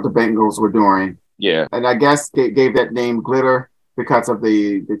the Bengals were doing. Yeah, and I guess they gave that name glitter because of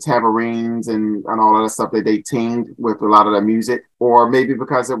the tabourines and all of that stuff that they teamed with a lot of the music, or maybe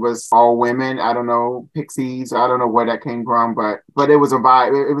because it was all women. I don't know, Pixies. I don't know where that came from, but it was a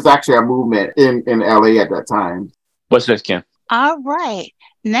vibe. It was actually a movement in LA at that time. What's next, Kim? All right.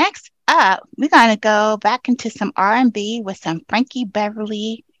 Next up, we're gonna go back into some R&B with some Frankie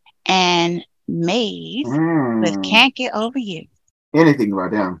Beverly and Maze with "Can't Get Over You." Anything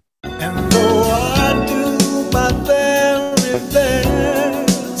about them. And though I do my very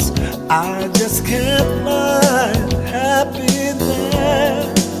best, I just can't find happiness.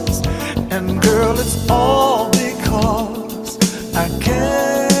 And girl, it's all because I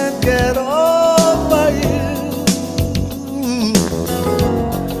can't get over you.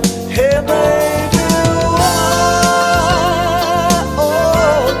 Hey baby, why,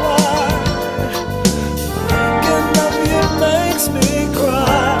 oh why, thinking of you makes me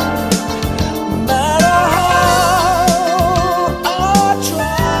cry.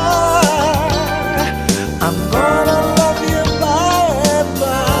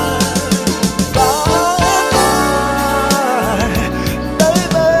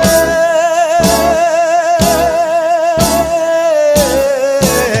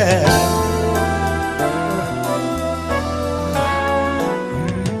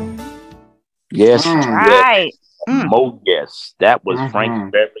 Yes, Right. Yes, that was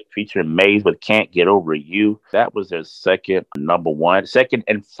Frankie Beverly featuring Maze with "Can't Get Over You." That was their second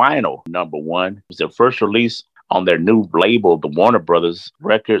and final number one. It was their first release on their new label, the Warner Brothers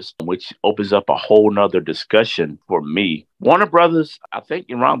Records, which opens up a whole nother discussion for me. Warner Brothers, I think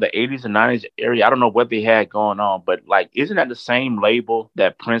around the 80s and 90s area, I don't know what they had going on, but isn't that the same label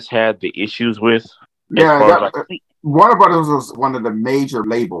that Prince had the issues with? Yeah, Warner Brothers was one of the major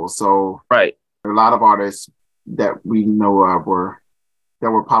labels, so right. A lot of artists that we know of were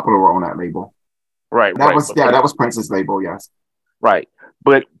popular on that label. Right. That was Prince's label, yes. Right.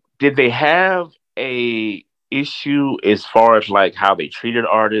 But did they have a issue as far as how they treated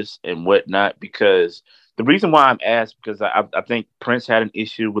artists and whatnot? Because the reason why I'm asked, because I think Prince had an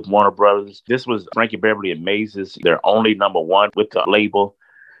issue with Warner Brothers. This was Frankie Beverly and Maze's, their only number one with the label.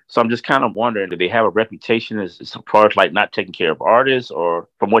 So I'm just kind of wondering, do they have a reputation as far as not taking care of artists, or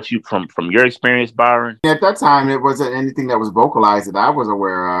from your experience, Byron? At that time, it wasn't anything that was vocalized that I was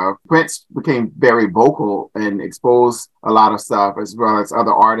aware of. Prince became very vocal and exposed a lot of stuff as well as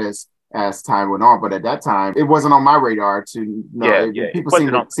other artists as time went on. But at that time, it wasn't on my radar to know. People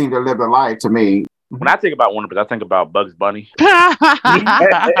seem to live their life to me. When I think about Warner Brothers, I think about Bugs Bunny. Yeah.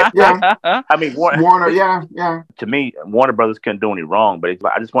 I mean, Warner, yeah. To me, Warner Brothers couldn't do any wrong, but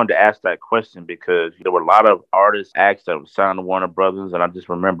I just wanted to ask that question because there were a lot of artists acts that were signed to Warner Brothers, and I just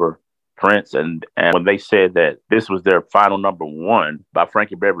remember Prince, and when they said that this was their final number one by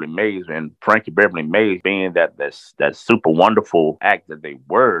Frankie Beverly Maze, and Frankie Beverly Maze being that super wonderful act that they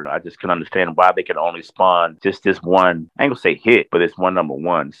were, I just couldn't understand why they could only spawn just this one. I ain't gonna say hit, but it's one number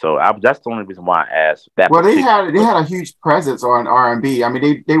one. So that's the only reason why I asked that. Well, they had a huge presence on R&B. I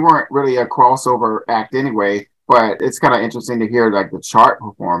mean, they weren't really a crossover act anyway. But it's kind of interesting to hear the chart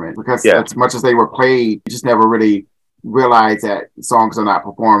performance because as much as they were played, you just never really realize that songs are not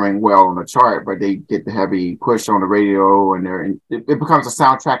performing well on the chart, but they get the heavy push on the radio, and it becomes a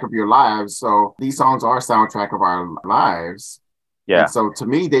soundtrack of your lives. So these songs are a soundtrack of our lives. Yeah. And so to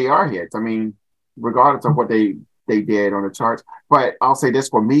me, they are hits. I mean, regardless of what they did on the charts. But I'll say this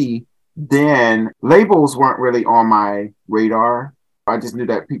for me, then labels weren't really on my radar. I just knew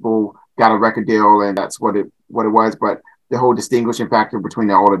that people got a record deal and that's what it was. But the whole distinguishing factor between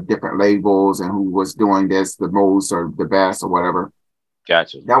all the different labels and who was doing this the most or the best or whatever.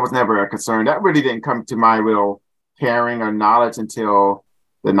 Gotcha. That was never a concern. That really didn't come to my real caring or knowledge until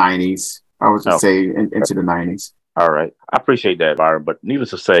the 90s. I would just say into the 90s. All right. I appreciate that, Byron. But needless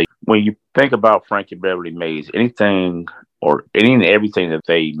to say, when you think about Frankie Beverly Maze, anything or any and everything that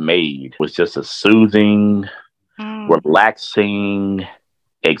they made was just a soothing, relaxing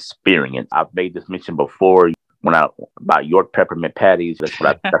experience. I've made this mention before about York peppermint patties. That's what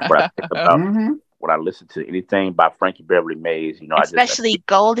I think about when I listen to anything by Frankie Beverly Maze. Especially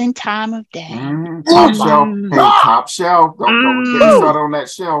Golden Time of Day. Top shelf. Hey, top shelf. Don't get me started on that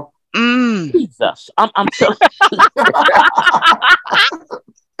shelf. Jesus, I'm telling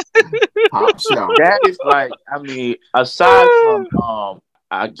Top shelf. that is like, I mean, aside from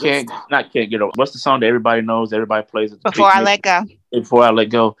I can't get over. What's the song that everybody knows? Everybody plays at the Before I picnic? Let Go. Before I Let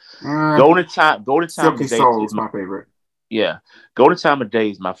Go. Golden Time Silky of Day Soul is is my favorite. yeah. Golden Time of Day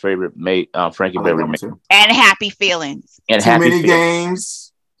is my favorite. Frankie I like that Beverly one made. too. And Happy Feelings. And Too Happy many Feelings.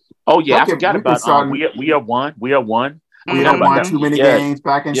 games. Oh yeah, I Okay, forgot we can about start- we are one. We are one. We Forgot don't about want that. too many Yeah. games.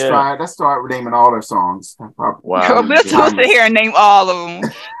 Back in Yeah. stride. Let's start naming all their songs. Wow. We'll sit here and name all of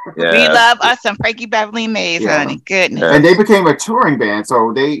them. Yeah. We love us some Frankie Beverly Mays, Yeah. honey. Goodness. Yeah. And they became a touring band,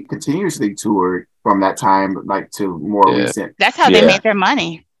 so they continuously toured from that time, like to more Yeah. recent. That's how they made their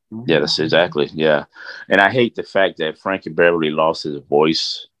money. Yeah, that's exactly. Yeah, and I hate the fact that Frankie Beverly lost his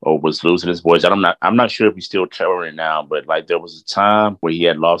voice or was losing his voice. I'm not sure if he's still touring now, but like there was a time where he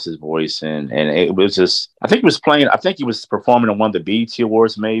had lost his voice, and it was just. I think he was performing on one of the BET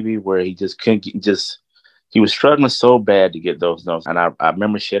Awards, maybe, where he just couldn't he was struggling so bad to get those notes. And I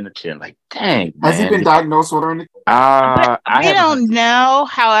remember shedding a tear, like, dang, man. Has he been diagnosed with anything? We don't know.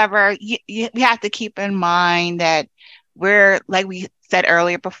 However, we have to keep in mind that we're, like we said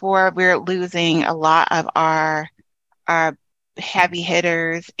earlier before, we're losing a lot of our heavy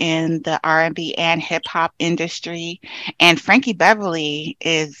hitters in the R&B and hip hop industry. And Frankie Beverly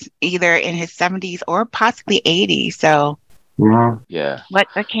is either in his 70s or possibly 80s. So Yeah. what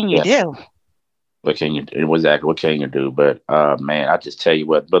can you do? What can you do? Exactly. What can you do? But man, I just tell you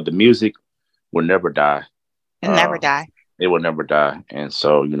what. But the music will never die. It'll never die. It will never die. And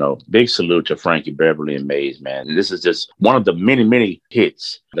so, big salute to Frankie Beverly and Mays, man. And this is just one of the many, many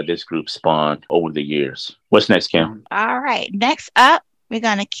hits that this group spawned over the years. What's next, Kim? All right. Next up, we're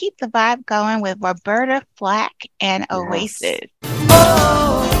going to keep the vibe going with Roberta Flack and Oasis.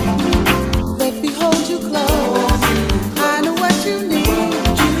 Let me hold you close. I know what you need.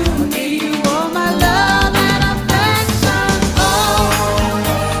 I give you all my love and affection. Oh,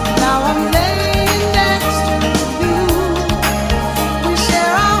 now I'm laying next to you. We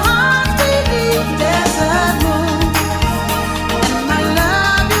share our hearts beneath desert moon. And my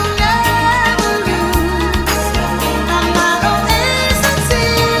love you never lose. And my oasis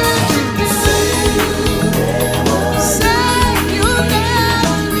is you. Say you'll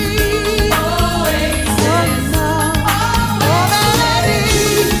never leave.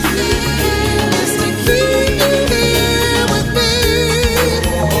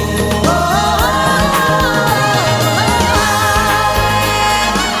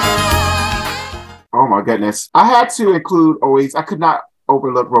 Oh my goodness. I had to include Oasis. I could not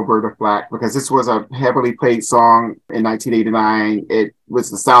overlook Roberta Flack because this was a heavily played song in 1989. It was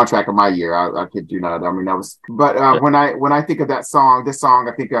the soundtrack of my year. I could do not. I mean, that was. But when I think of this song,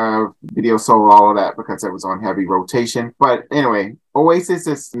 I think of Video Soul, all of that because it was on heavy rotation. But anyway, Oasis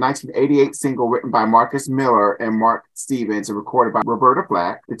is a 1988 single written by Marcus Miller and Mark Stevens and recorded by Roberta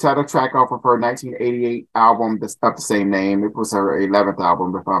Flack. The title track off of her 1988 album of the same name. It was her 11th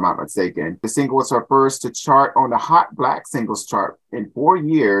album, if I'm not mistaken. The single was her first to chart on the Hot Black Singles chart in 4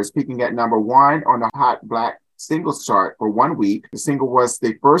 years, peaking at number 1 on the Hot Black Singles chart for 1 week. The single was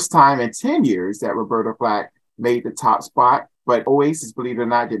the first time in 10 years that Roberta Flack made the top spot. But Oasis, believe it or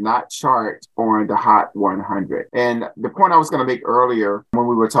not, did not chart on the Hot 100. And the point I was going to make earlier when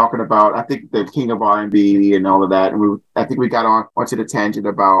we were talking about, I think, the king of R&B and all of that, and I think we got onto the tangent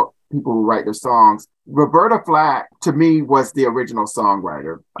about people who write their songs. Roberta Flack, to me, was the original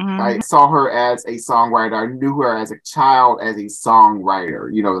songwriter. I saw her as a songwriter. I knew her as a child as a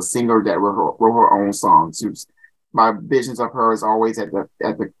songwriter, a singer that wrote her own songs. My visions of her is always at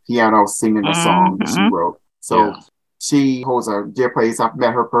the piano singing the song that she wrote. So she holds a dear place. I've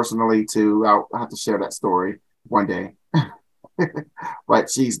met her personally too. I'll have to share that story one day. But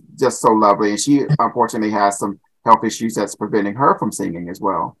she's just so lovely. And she unfortunately has some health issues that's preventing her from singing as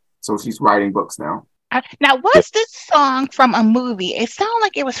well. So she's writing books now. Now, was this song from a movie? It sounded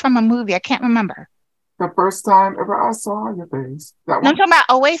like it was from a movie. I can't remember. The first time ever I saw your face. That No, I'm one? talking about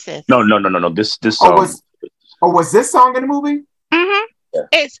Oasis. No. This song. Was this song in the movie? Mm-hmm.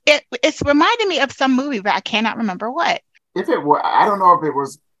 Yeah. It's reminding me of some movie, but I cannot remember what. If it were, I don't know if it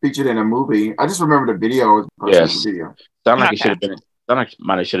was featured in a movie. I just remember the video. Yes. Video. Sound like it should have been. Sound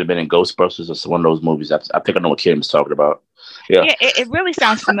like it should have been in Ghostbusters or one of those movies. I think I know what Kim is talking about. Yeah. It really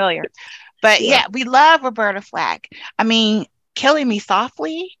sounds familiar. But yeah, we love Roberta Flack. I mean, Killing Me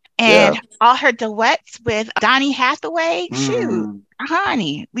Softly and all her duets with Donny Hathaway. Shoot,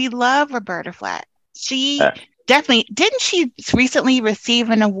 honey, we love Roberta Flack. She definitely, didn't she recently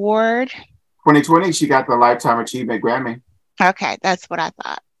receive an award? 2020, she got the Lifetime Achievement Grammy. Okay, that's what I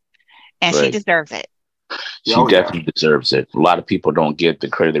thought. And she deserves it. She Oh, yeah. definitely deserves it. A lot of people don't get the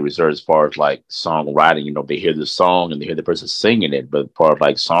credit they deserve as far as like songwriting. You know, they hear the song and they hear the person singing it, but as far as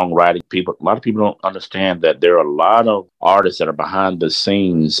like songwriting, a lot of people don't understand that there are a lot of artists that are behind the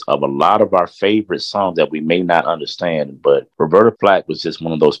scenes of a lot of our favorite songs that we may not understand. But Roberta Flack was just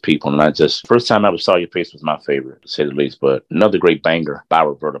one of those people, and first time I ever saw your face was my favorite, to say the least. But another great banger by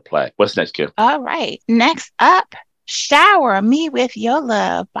Roberta Flack. What's next, Kim? All right. Next up, Shower Me With Your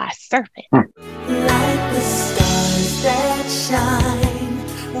Love by Surface. Like the stars that shine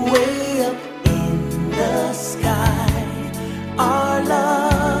way up in the sky, our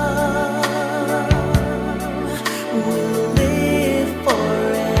love will live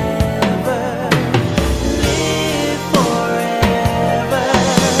forever, live forever.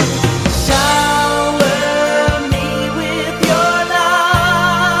 Shower me with your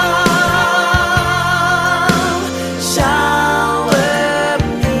love, shower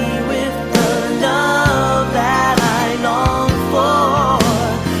me with the love that I long for.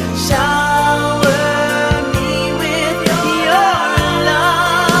 Shower me with your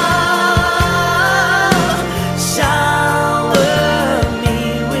love. Shower me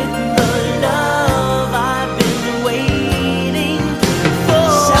with the love I've been waiting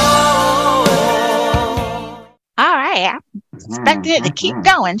for. All right. I expected it to keep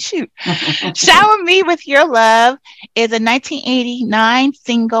going. Shoot. Shower Me With Your Love is a 1989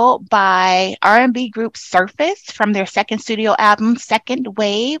 single by R&B group Surface from their second studio album, Second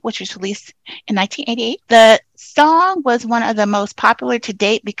Wave, which was released in 1988. The song was one of the most popular to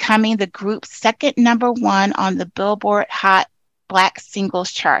date, becoming the group's second #1 on the Billboard Hot Black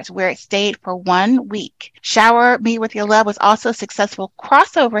Singles charts, where it stayed for 1 week. Shower Me With Your Love was also a successful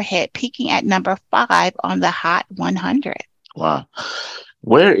crossover hit, peaking at #5 on the Hot 100. Wow.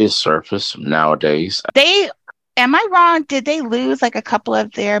 Where is Surface nowadays? Am I wrong? Did they lose like a couple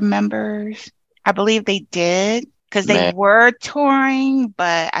of their members? I believe they did, because they Man. were touring,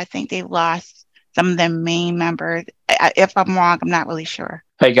 but I think they lost some of their main members. If I'm wrong, I'm not really sure.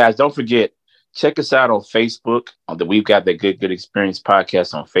 Hey guys, don't forget, check us out on Facebook on the We've Got That Good Experience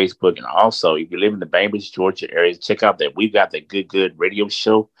podcast on Facebook. And also, if you live in the Bainbridge, Georgia area, check out that We've Got That Good radio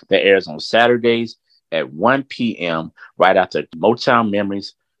show that airs on Saturdays at 1 p.m. right after Motown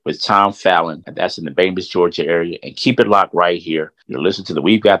Memories with Tom Fallon. And that's in the Bainbridge, Georgia area. And keep it locked right here. You're listening to the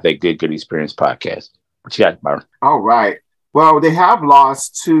We've Got That Good Experience podcast. What you got, Byron? All right. Well, they have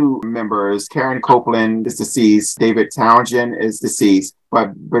lost 2 members. Karen Copeland is deceased. David Townsend is deceased.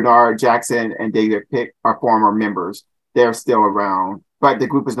 But Bernard Jackson and David Pick are former members. They're still around, but the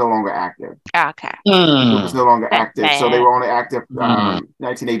group is no longer active. Okay. The group is no longer That's active. So they sad. were only active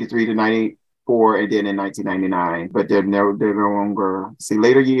 1983 to 94, and then in 1999. But they're no longer. See,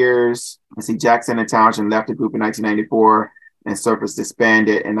 later years, I see Jackson and Townsend left the group in 1994, and Surface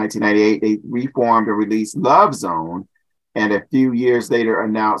disbanded in 1998. They reformed and released Love Zone, and a few years later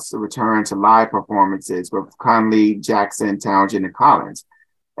announced a return to live performances with Conley, Jackson, Townsend, and Collins,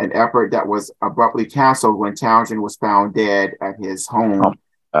 an effort that was abruptly canceled when Townsend was found dead at his home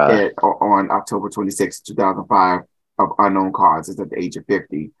on October 26, 2005, of unknown causes at the age of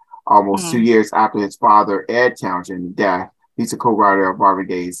 50. Almost 2 years after his father, Ed Townsend's death. He's a co-writer of Marvin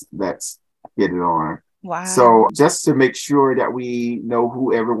Gaye's Let's Get It On. Wow. So just to make sure that we know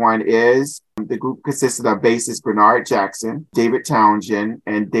who everyone is, the group consisted of bassist Bernard Jackson, David Townsend,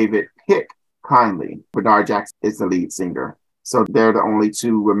 and David Pick Conley. Bernard Jackson is the lead singer. So they're the only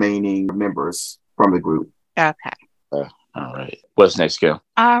 2 remaining members from the group. Okay. All right. What's next, Gil?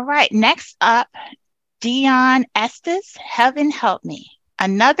 All right. Next up, Dion Estes, Heaven Help Me.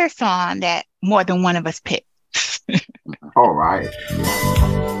 Another song that more than one of us picked. All right.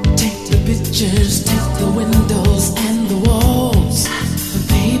 Take the pictures, take the windows and the walls.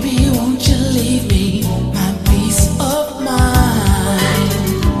 Baby, won't you leave me my peace of mind?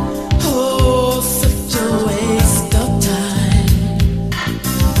 Oh, such a waste of time.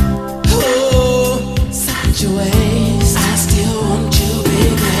 Oh, such a waste. I still want you,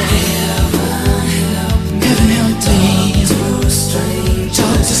 baby. Heaven help me.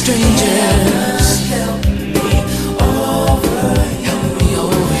 Talk to strangers. Help me over. Help me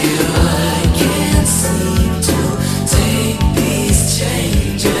over you. I can't seem to take these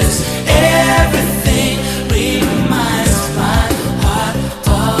changes. Everything reminds my heart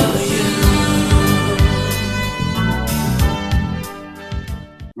of you.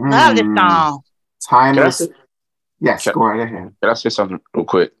 Love this song. Timeless. Can I say- Yes, go right ahead. Can I say something real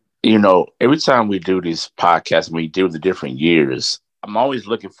quick? You know, every time we do these podcasts, we do the different years, I'm always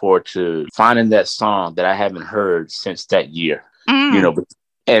looking forward to finding that song that I haven't heard since that year. You know,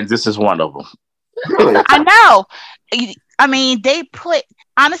 and this is one of them. Really? I know. I mean, they put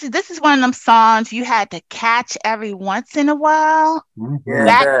honestly, this is one of them songs you had to catch every once in a while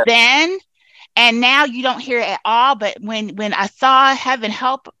back then, and now you don't hear it at all. But when I saw Heaven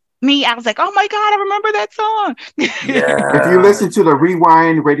Help Me, I was like, oh my God, I remember that song. If you listen to the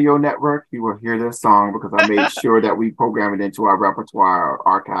Rewind Radio Network, you will hear this song because I made sure that we program it into our repertoire, our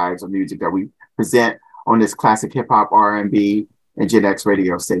archives of music that we present on this classic hip hop, R&B, and Gen X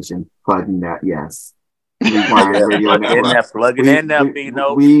radio station. Plugging that, yes. Rewind Radio Network. Plugging in there,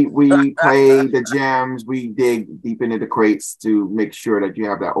 Bino. We play the gems. We dig deep into the crates to make sure that you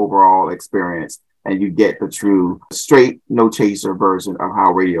have that overall experience and you get the true, straight, no chaser version of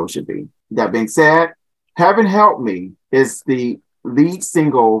how radio should be. That being said, Heaven Help Me is the lead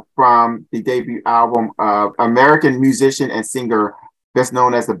single from the debut album of American musician and singer best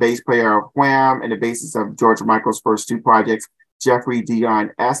known as the bass player of Wham and the bassist of George Michael's first two projects, Jeffrey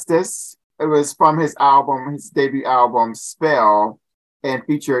Dion Estes. It was from his debut album, Spell, and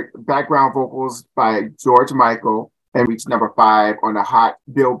featured background vocals by George Michael and reached number 5 on the Hot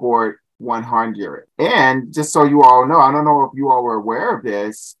Billboard 100. And just so you all know, I don't know if you all were aware of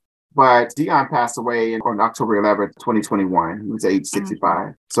this, but Dion passed away on October 11th, 2021. He was age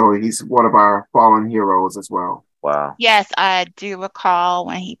 65. So he's one of our fallen heroes as well. Wow. Yes, I do recall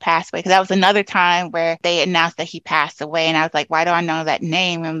when he passed away, because that was another time where they announced that he passed away. And I was like, why do I know that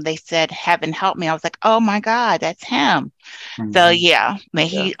name? And they said, Heaven Help Me. I was like, oh my God, that's him. So yeah, may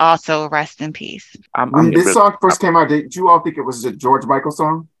he also rest in peace. When this song first came out, did you all think it was a George Michael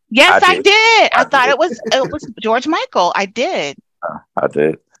song? Yes, I did. I thought it was George Michael. I did. I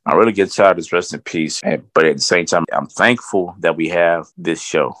did. I really get tired of this rest in peace. But at the same time, I'm thankful that we have this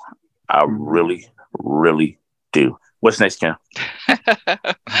show. I really, really do. What's next, Kim?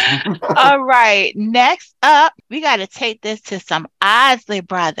 All right. Next up, we got to take this to some Isley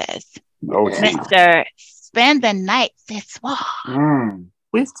Brothers. Oh, Mr. Spend the Night this War.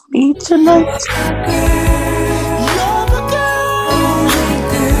 With me tonight.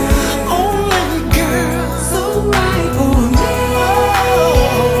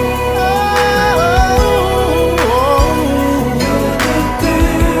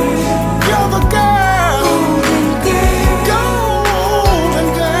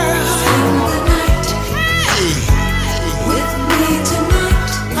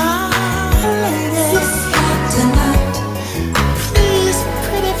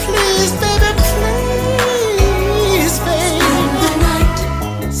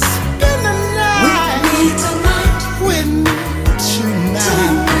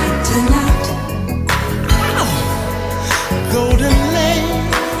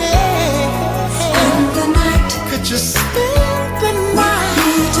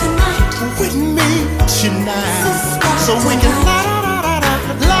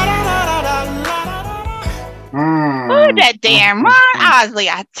 That damn Ron Isley,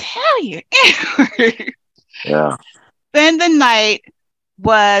 I tell you. Yeah. Spend the Night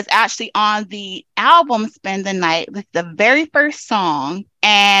was actually on the album Spend the Night with the very first song.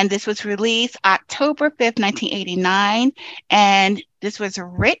 And this was released October 5th, 1989. And this was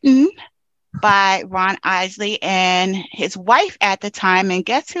written by Ron Isley and his wife at the time. And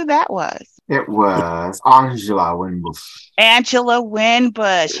guess who that was? It was Angela Winbush. Angela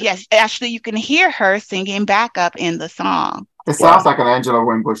Winbush. Yes, actually, you can hear her singing backup in the song. It sounds like an Angela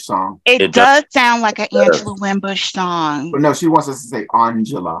Winbush song. It does sound like an Angela Winbush song. But no, she wants us to say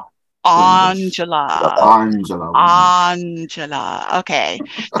Angela. Angela. Okay.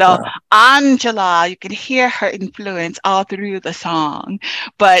 So Angela, you can hear her influence all through the song.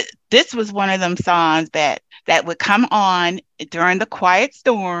 But this was one of them songs that would come on during the quiet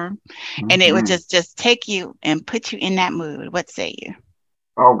storm, and it would just take you and put you in that mood. What say you?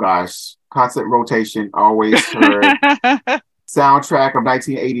 Oh gosh, constant rotation, always heard. Soundtrack of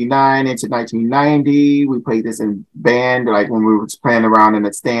 1989 into 1990. We played this in band, like when we were playing around in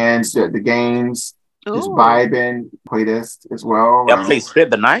the stands, the games, just vibing. Play this as well. Y'all play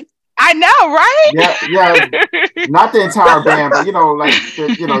Spend the Night? I know, right? Yeah. Not the entire band, but Yeah, I know what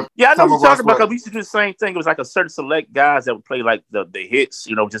you're talking about, because we used to do the same thing. It was like a certain select guys that would play like the hits,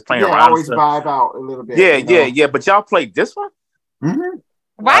 just playing around. Always vibe out a little bit. Yeah. But y'all played this one? Mm-hmm.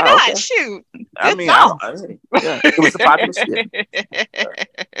 Why not? Okay. Shoot. I mean, it was a popular shit.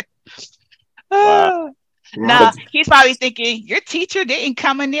 Wow. Now, he's probably thinking, your teacher didn't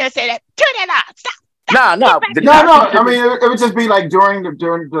come in there and say that, turn that on, stop. No. I mean, it would just be like during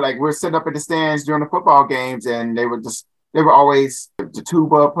like we're sitting up in the stands during the football games, and they were always the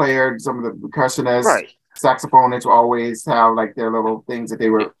tuba player, some of the percussionists, saxophonists will always have like their little things that they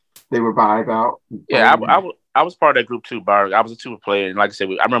were vibe out. Yeah, I was part of that group too, Bar. I was a tuba player, and like I said,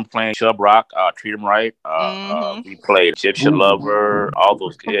 I remember playing Chub Rock, Treat 'Em Right. We played Egyptian Lover, all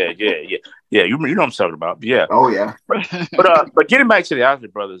those. Yeah. You know what I'm talking about. Yeah. Oh yeah. But getting back to the Isley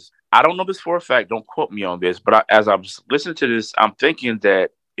Brothers, I don't know this for a fact. Don't quote me on this, but as I was listening to this, I'm thinking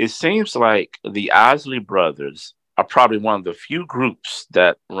that it seems like the Isley Brothers are probably one of the few groups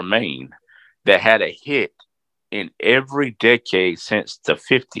that remain that had a hit in every decade since the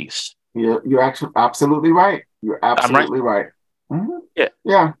 50s. You're actually absolutely right. You're absolutely right. Mm-hmm.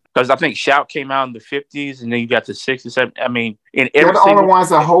 Yeah. Because I think Shout came out in the 50s, and then you got the 60s. I mean, they're the only ones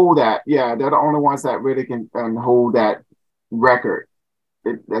that hold that. Yeah, they're the only ones that really can hold that record.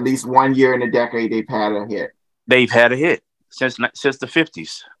 At least 1 year in a decade, they've had a hit. They've had a hit since the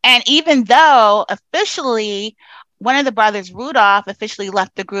 50s. And even though officially, one of the brothers, Rudolph, officially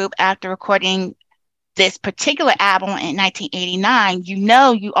left the group after recording this particular album in 1989,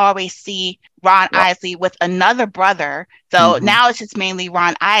 you always see Ron Isley with another brother. So now it's just mainly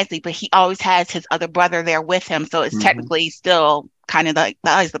Ron Isley, but he always has his other brother there with him. So it's technically still kind of like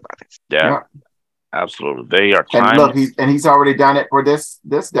the Isley Brothers. Yeah. Absolutely. They are timeless. And he's already done it for this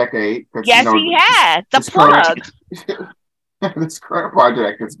decade. Yes, he has. The Plug. This current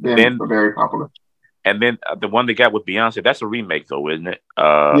project has been very popular. And then the one they got with Beyonce, that's a remake though, isn't it?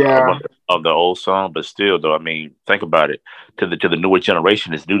 Of the old song, but still though, I mean, think about it. To the newer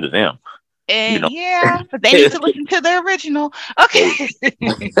generation, it's new to them. Yeah, but they need to listen to the original. Okay.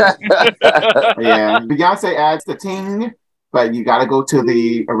 Yeah, Beyonce adds the ting, but you got to go to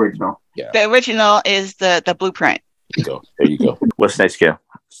the original. Yeah. The original is the blueprint. There you go. What's next, Kim?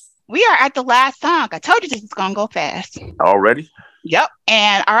 We are at the last song. I told you this is gonna go fast. Already? Yep.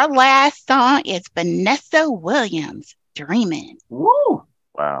 And our last song is Vanessa Williams, Dreaming. Woo!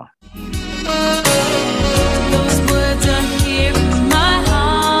 Wow. Those words are here in my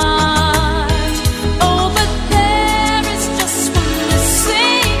heart. Oh, but there is just one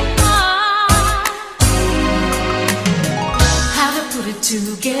missing part. How to put it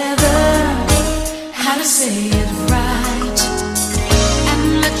together, how to say it right,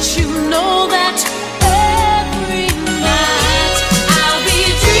 and let you know that every night I'll be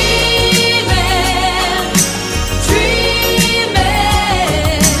dreaming,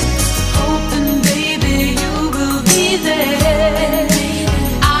 hoping, baby, you will be there.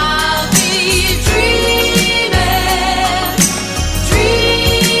 I'll be dreaming,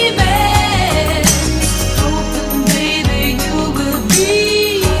 hoping, baby, you will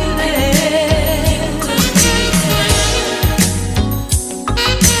be there.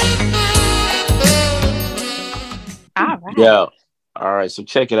 All right. Yeah. All right. So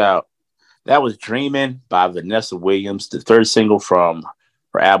check it out. That was Dreaming by Vanessa Williams, the third single from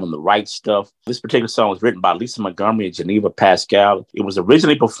her album, The Right Stuff. This particular song was written by Lisa Montgomery and Geneva Pascal. It was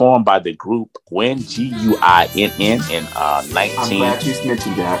originally performed by the group Guinn, Guinn, in 19... I'm glad you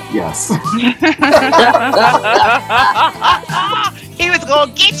mentioned that. Yes. He was going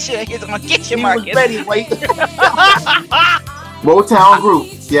to get you. He was going to get you, Marcus. He was ready, wait. Motown group.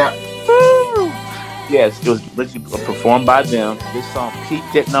 Yeah. Yes, it was originally performed by them. This song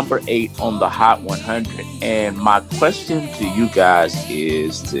peaked at number 8 on the Hot 100. And my question to you guys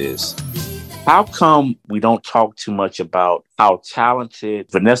is this. How come we don't talk too much about how talented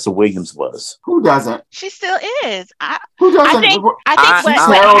Vanessa Williams was? Who doesn't? She still is. Who doesn't? I think what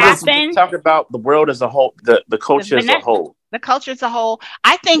happened... Talk about the world as a whole, the culture as a whole. The culture as a whole.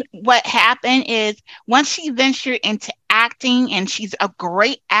 I think what happened is once she ventured into acting, and she's a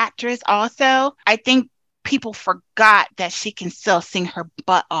great actress also, I think people forgot that she can still sing her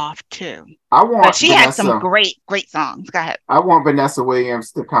butt off too. She had some great songs. Go ahead. I want Vanessa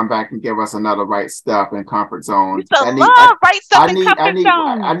Williams to come back and give us another Right Stuff and Comfort Zone. I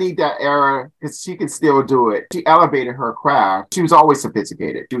need that era because she can still do it. She elevated her craft. She was always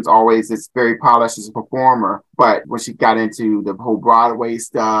sophisticated. She was always very polished as a performer. But when she got into the whole Broadway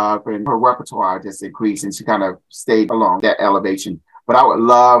stuff, and her repertoire just increased, and she kind of stayed along that elevation. But I would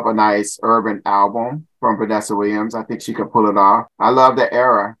love a nice urban album from Vanessa Williams. I think she could pull it off. I love that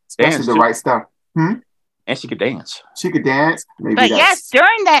era, especially the Right Stuff. And she could dance. She could dance. But yes,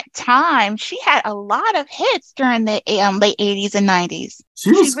 during that time, she had a lot of hits during the late 80s and 90s.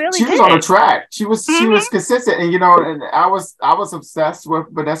 She was on a track. She was consistent, and and I was obsessed with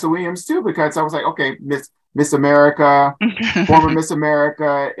Vanessa Williams too, because I was like, okay, Miss America, former Miss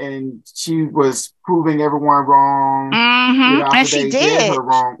America, and she was proving everyone wrong. And she did her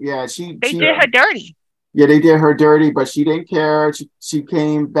wrong. Yeah, they did her dirty. Yeah, they did her dirty, but she didn't care. She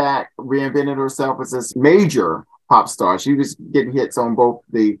came back, reinvented herself as this major pop star. She was getting hits on both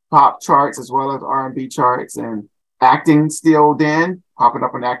the pop charts as well as R&B charts, and acting still then, popping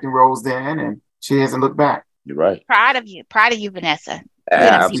up in acting roles then, and she hasn't looked back. You're right. Proud of you, Vanessa.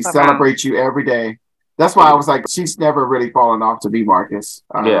 She celebrates you every day. That's why I was like, she's never really fallen off to me, Marcus.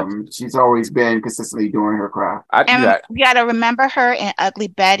 She's always been consistently doing her craft. We got to remember her in Ugly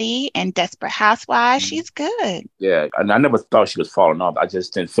Betty and Desperate Housewives. She's good. Yeah, and I never thought she was falling off. I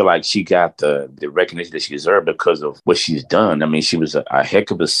just didn't feel like she got the recognition that she deserved because of what she's done. I mean, she was a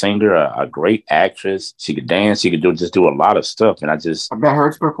heck of a singer, a great actress. She could dance. She could do a lot of stuff. And I met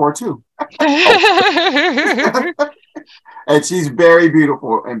her before too. And she's very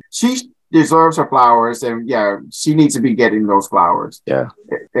beautiful. And she deserves her flowers, and she needs to be getting those flowers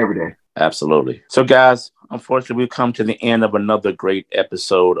every day. Absolutely. So guys, unfortunately, we've come to the end of another great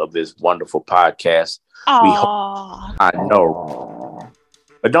episode of this wonderful podcast. I know.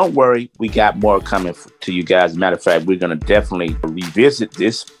 But don't worry, we got more coming to you guys. Matter of fact, we're going to definitely revisit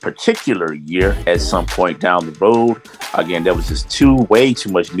this particular year at some point down the road. Again, there was just way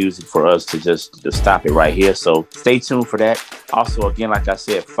too much music for us to just stop it right here. So stay tuned for that. Also, again, like I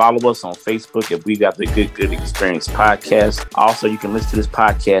said, follow us on Facebook if we got the Good Experience podcast. Also, you can listen to this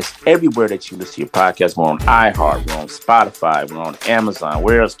podcast everywhere that you listen to your podcast. We're on iHeart, we're on Spotify, we're on Amazon.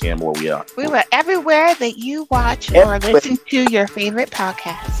 Where else, Kim, where we are? We were everywhere that you watch or listen to your favorite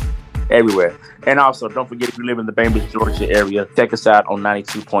podcast. Everywhere. And also, don't forget, if you live in the Bainbridge, Georgia area, check us out on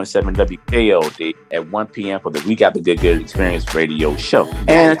 92.7 WKOD at 1 p.m. for the We Got the Good Experience radio show.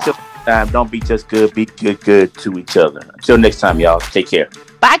 And until next time, don't be just good, be good to each other. Until next time, y'all, take care.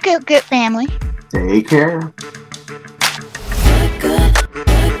 Bye, good family. Take care.